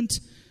permanent,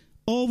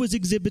 always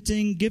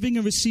exhibiting, giving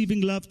and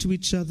receiving love to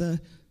each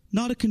other.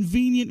 Not a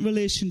convenient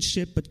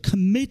relationship, but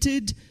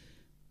committed,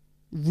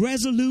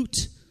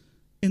 resolute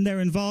in their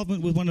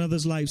involvement with one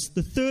another's lives.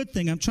 The third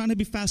thing, I'm trying to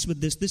be fast with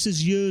this. This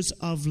is years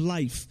of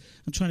life.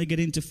 I'm trying to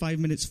get into 5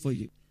 minutes for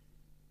you.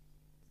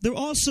 They're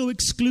also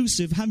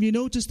exclusive. Have you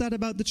noticed that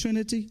about the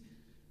Trinity?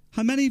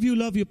 How many of you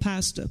love your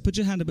pastor? Put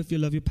your hand up if you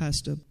love your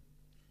pastor.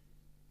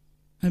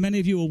 How many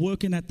of you are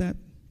working at that?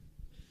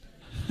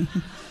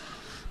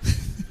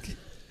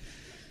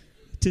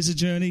 It is a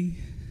journey.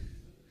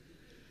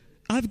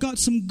 I've got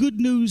some good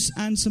news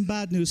and some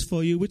bad news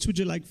for you. Which would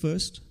you like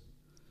first?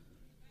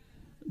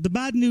 The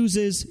bad news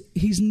is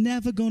he's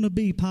never going to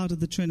be part of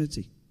the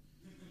Trinity.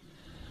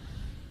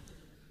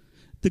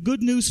 The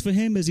good news for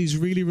him is he's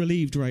really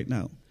relieved right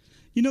now.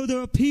 You know,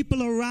 there are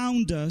people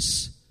around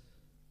us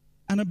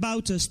and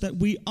about us that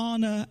we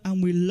honor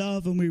and we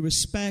love and we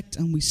respect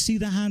and we see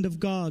the hand of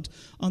God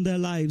on their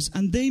lives.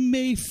 And they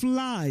may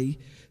fly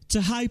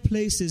to high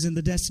places in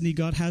the destiny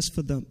God has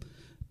for them.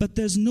 But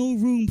there's no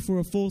room for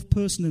a fourth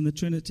person in the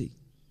Trinity.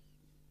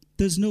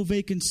 There's no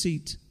vacant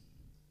seat.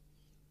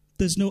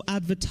 There's no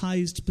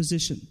advertised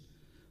position.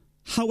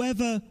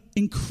 However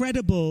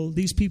incredible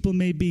these people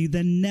may be,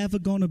 they're never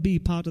going to be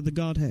part of the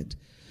Godhead.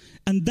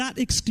 And that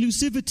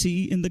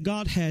exclusivity in the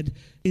Godhead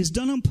is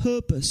done on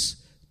purpose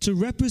to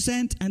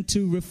represent and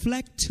to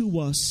reflect to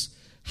us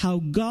how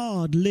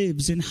God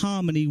lives in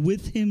harmony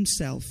with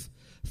himself,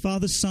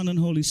 Father, Son, and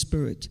Holy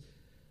Spirit.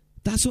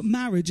 That's what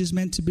marriage is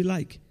meant to be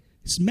like.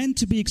 It's meant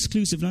to be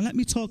exclusive. Now let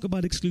me talk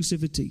about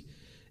exclusivity.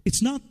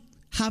 It's not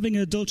having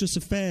adulterous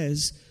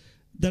affairs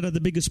that are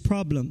the biggest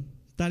problem.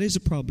 That is a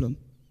problem.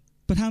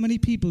 But how many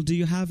people do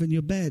you have in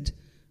your bed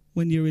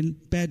when you're in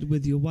bed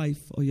with your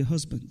wife or your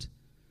husband?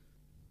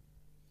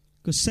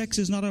 Because sex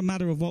is not a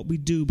matter of what we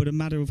do, but a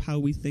matter of how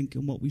we think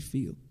and what we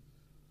feel.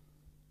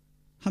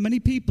 How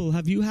many people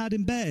have you had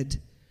in bed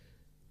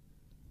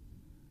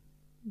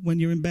when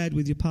you're in bed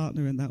with your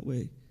partner in that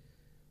way?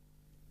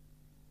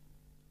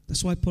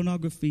 That's why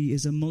pornography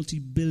is a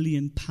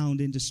multi-billion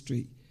pound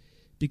industry,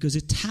 because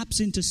it taps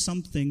into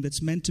something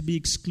that's meant to be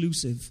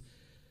exclusive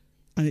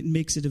and it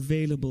makes it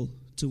available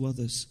to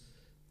others.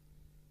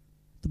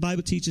 The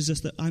Bible teaches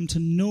us that I'm to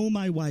know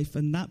my wife,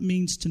 and that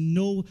means to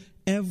know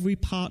every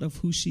part of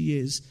who she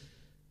is.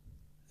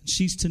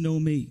 She's to know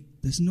me.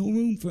 There's no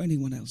room for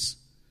anyone else,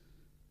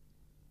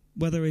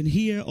 whether in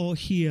here or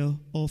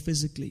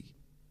physically.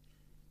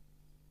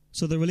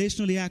 So they're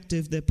relationally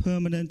active, they're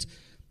permanent,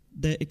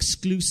 they're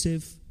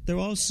exclusive. They're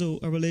also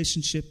a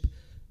relationship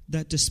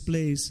that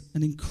displays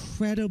an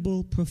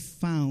incredible,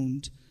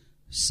 profound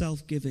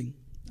self-giving.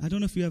 I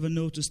don't know if you ever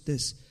noticed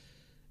this.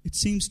 It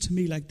seems to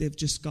me like they've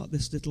just got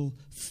this little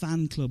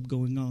fan club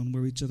going on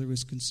where each other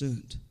is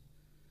concerned.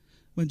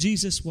 When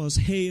Jesus was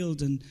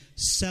hailed and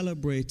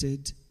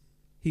celebrated,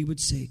 he would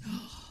say,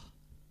 "Oh,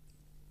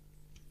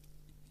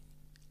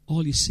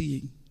 all you're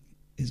seeing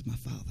is my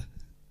Father."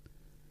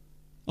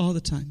 All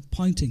the time,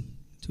 pointing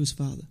to his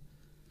Father.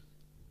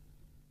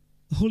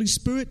 The Holy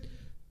Spirit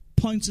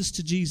points us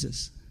to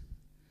Jesus.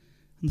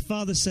 And the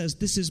Father says,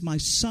 "This is my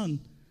Son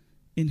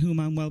in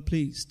whom I'm well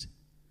pleased."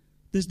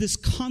 There's this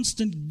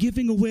constant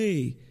giving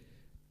away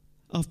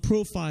of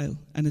profile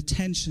and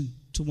attention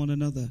to one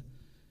another.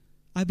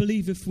 I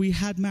believe if we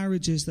had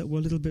marriages that were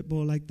a little bit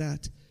more like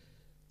that,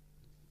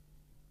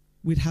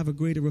 we'd have a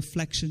greater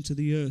reflection to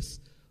the earth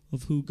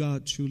of who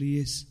God truly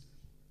is.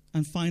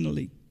 And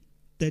finally,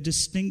 they're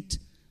distinct,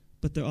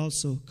 but they're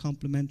also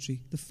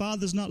complementary. The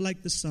Father's not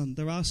like the Son.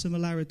 There are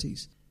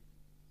similarities.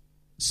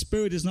 The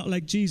Spirit is not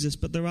like Jesus,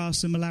 but there are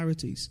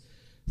similarities.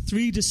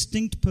 Three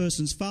distinct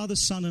persons, Father,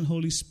 Son, and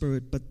Holy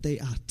Spirit, but they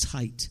are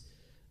tight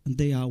and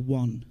they are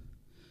one.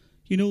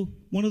 You know,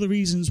 one of the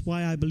reasons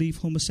why I believe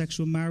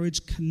homosexual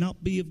marriage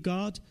cannot be of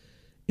God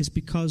is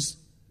because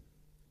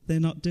they're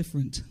not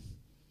different.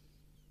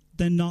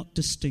 They're not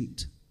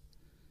distinct.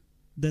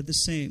 They're the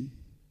same.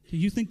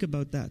 You think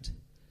about that,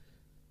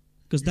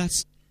 because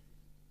that's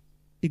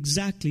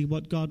exactly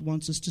what God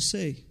wants us to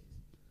say.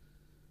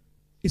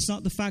 It's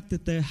not the fact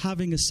that they're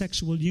having a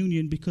sexual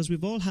union, because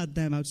we've all had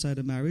them outside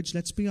of marriage.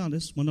 Let's be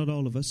honest. Well, not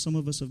all of us. Some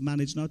of us have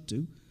managed not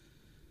to.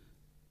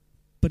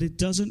 But it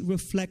doesn't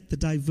reflect the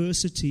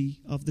diversity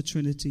of the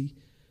Trinity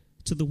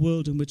to the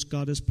world in which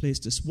God has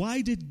placed us.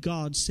 Why did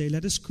God say,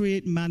 "Let us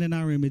create man in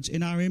our image"?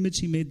 In our image,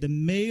 he made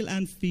them male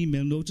and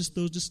female. Notice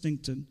those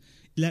distinctions.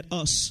 Let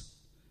us,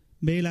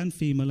 male and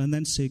female, and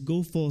then say,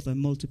 "Go forth and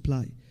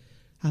multiply.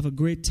 Have a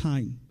great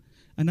time."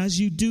 And as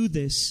you do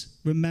this,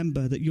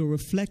 remember that you're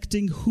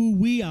reflecting who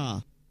we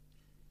are,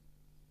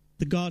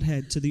 the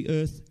Godhead, to the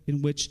earth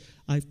in which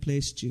I've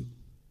placed you.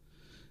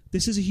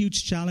 This is a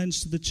huge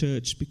challenge to the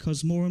church,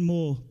 because more and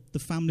more the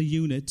family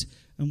unit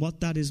and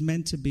what that is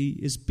meant to be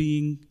is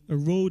being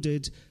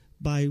eroded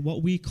by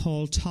what we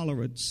call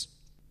tolerance.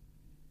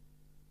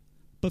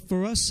 But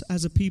for us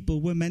as a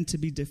people, we're meant to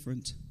be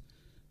different.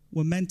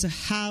 We're meant to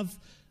have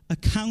a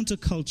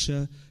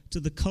counterculture to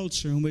the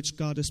culture in which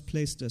God has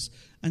placed us.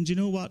 And you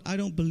know what? I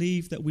don't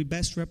believe that we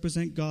best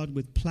represent God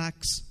with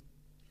plaques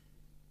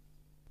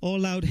or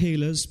loud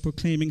hailers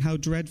proclaiming how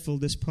dreadful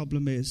this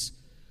problem is.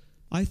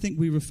 I think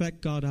we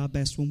reflect God our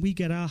best when we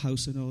get our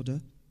house in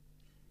order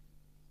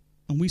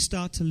and we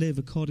start to live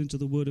according to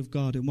the Word of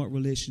God and what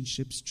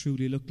relationships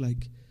truly look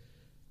like.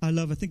 I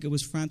think it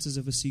was Francis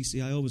of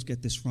Assisi. I always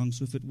get this wrong,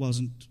 so if it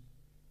wasn't,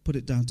 put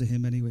it down to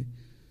him anyway.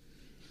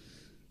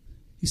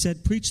 He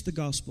said, "Preach the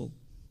gospel.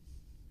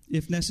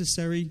 If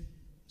necessary,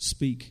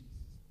 speak."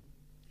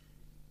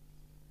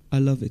 I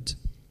love it.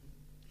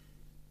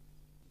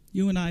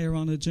 You and I are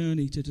on a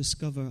journey to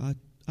discover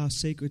our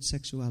sacred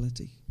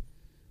sexuality.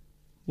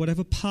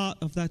 Whatever part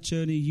of that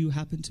journey you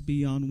happen to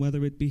be on,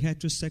 whether it be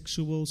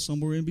heterosexual,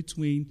 somewhere in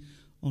between,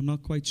 or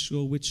not quite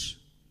sure which,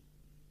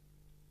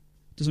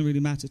 doesn't really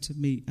matter to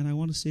me. And I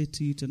want to say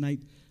to you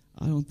tonight,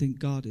 I don't think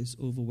God is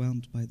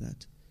overwhelmed by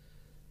that.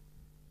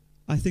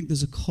 I think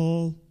there's a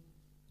call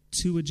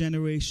to a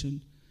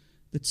generation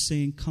that's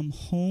saying, come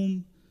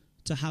home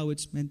to how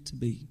it's meant to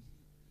be.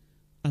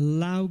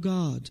 Allow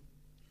God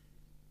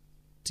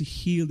to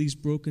heal these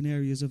broken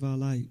areas of our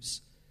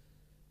lives.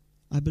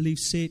 I believe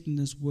Satan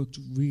has worked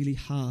really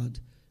hard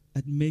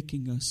at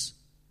making us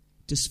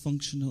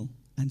dysfunctional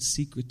and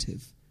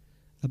secretive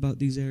about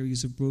these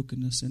areas of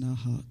brokenness in our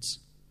hearts.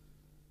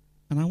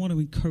 And I want to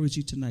encourage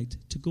you tonight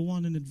to go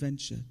on an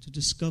adventure to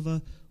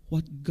discover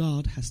what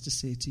God has to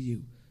say to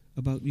you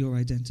about your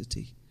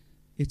identity.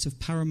 It's of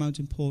paramount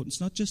importance,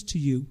 not just to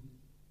you,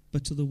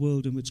 but to the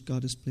world in which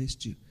God has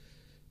placed you.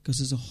 Because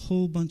there's a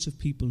whole bunch of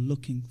people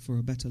looking for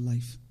a better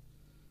life.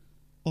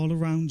 All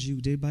around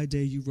you, day by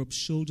day, you rub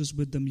shoulders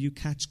with them, you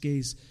catch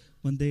gaze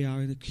when they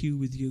are in a queue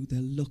with you. They're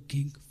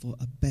looking for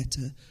a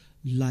better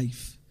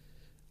life.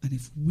 And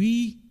if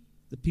we,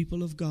 the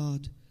people of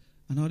God,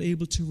 are not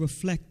able to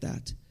reflect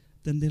that,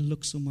 then they'll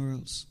look somewhere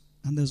else.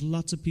 And there's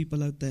lots of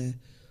people out there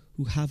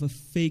who have a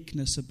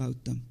fakeness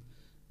about them,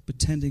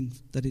 pretending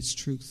that it's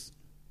truth.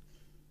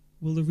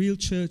 Will the real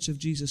church of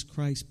Jesus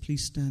Christ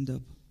please stand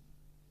up?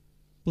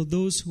 Will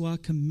those who are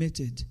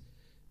committed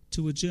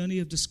to a journey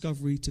of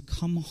discovery to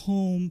come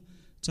home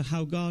to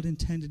how God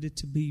intended it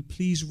to be,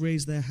 please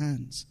raise their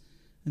hands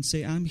and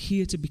say, I'm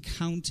here to be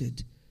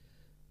counted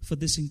for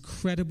this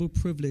incredible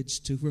privilege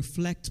to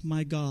reflect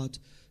my God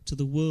to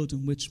the world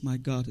in which my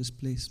God has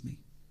placed me.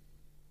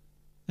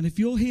 And if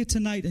you're here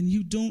tonight and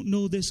you don't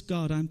know this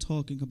God I'm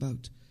talking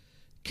about,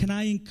 can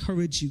I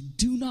encourage you,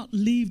 do not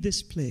leave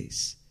this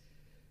place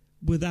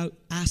without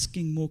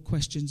asking more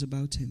questions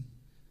about him.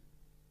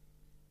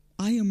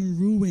 I am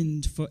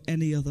ruined for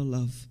any other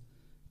love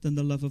than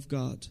the love of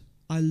God.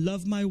 I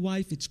love my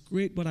wife, it's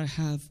great what I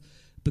have,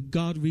 but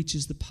God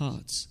reaches the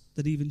parts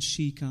that even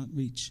she can't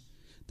reach.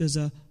 There's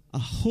a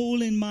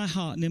hole in my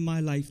heart and in my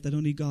life that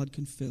only God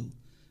can fill.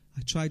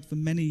 I tried for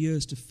many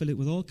years to fill it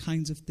with all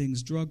kinds of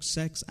things, drugs,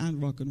 sex,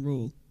 and rock and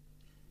roll,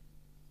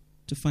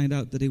 to find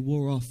out that it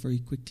wore off very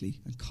quickly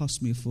and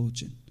cost me a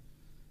fortune.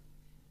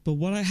 But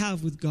what I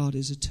have with God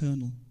is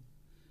eternal.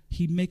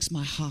 He makes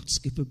my heart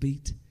skip a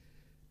beat.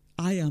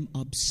 I am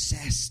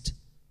obsessed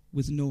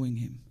with knowing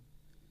him.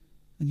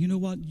 And you know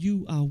what?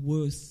 You are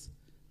worth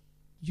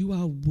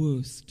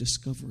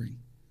discovering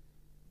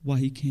why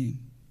he came.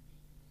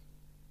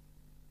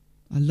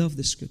 I love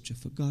this scripture.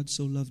 For God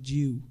so loved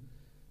you,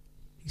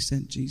 he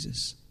sent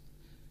Jesus.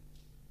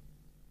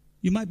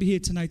 You might be here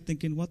tonight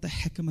thinking, what the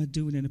heck am I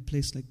doing in a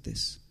place like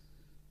this?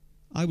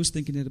 I was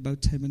thinking it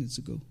about 10 minutes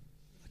ago.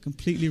 I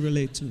completely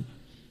relate to it.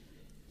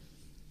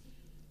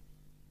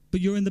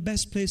 But you're in the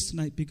best place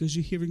tonight because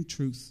you're hearing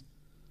truth.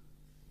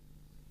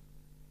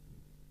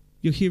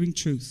 You're hearing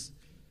truth.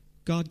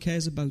 God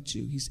cares about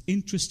you. He's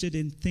interested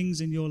in things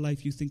in your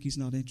life you think he's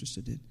not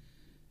interested in.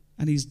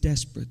 And he's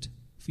desperate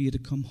for you to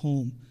come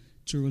home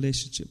to a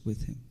relationship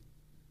with him.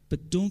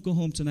 But don't go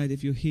home tonight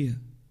if you're here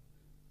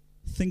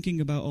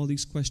thinking about all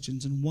these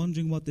questions and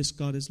wondering what this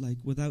God is like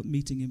without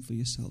meeting him for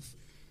yourself.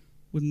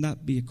 Wouldn't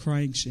that be a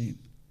crying shame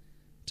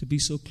to be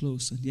so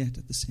close and yet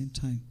at the same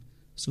time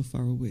so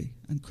far away?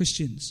 And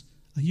Christians,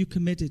 are you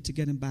committed to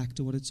getting back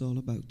to what it's all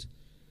about?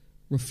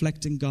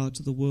 Reflecting God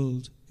to the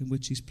world in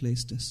which he's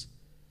placed us.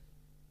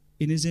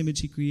 In his image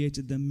he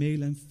created them,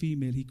 male and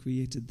female he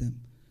created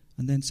them.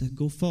 And then said,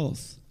 go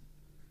forth.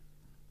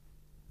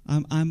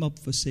 I'm up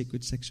for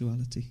sacred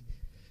sexuality.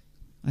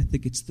 I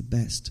think it's the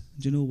best.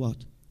 And you know what?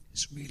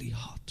 It's really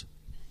hot.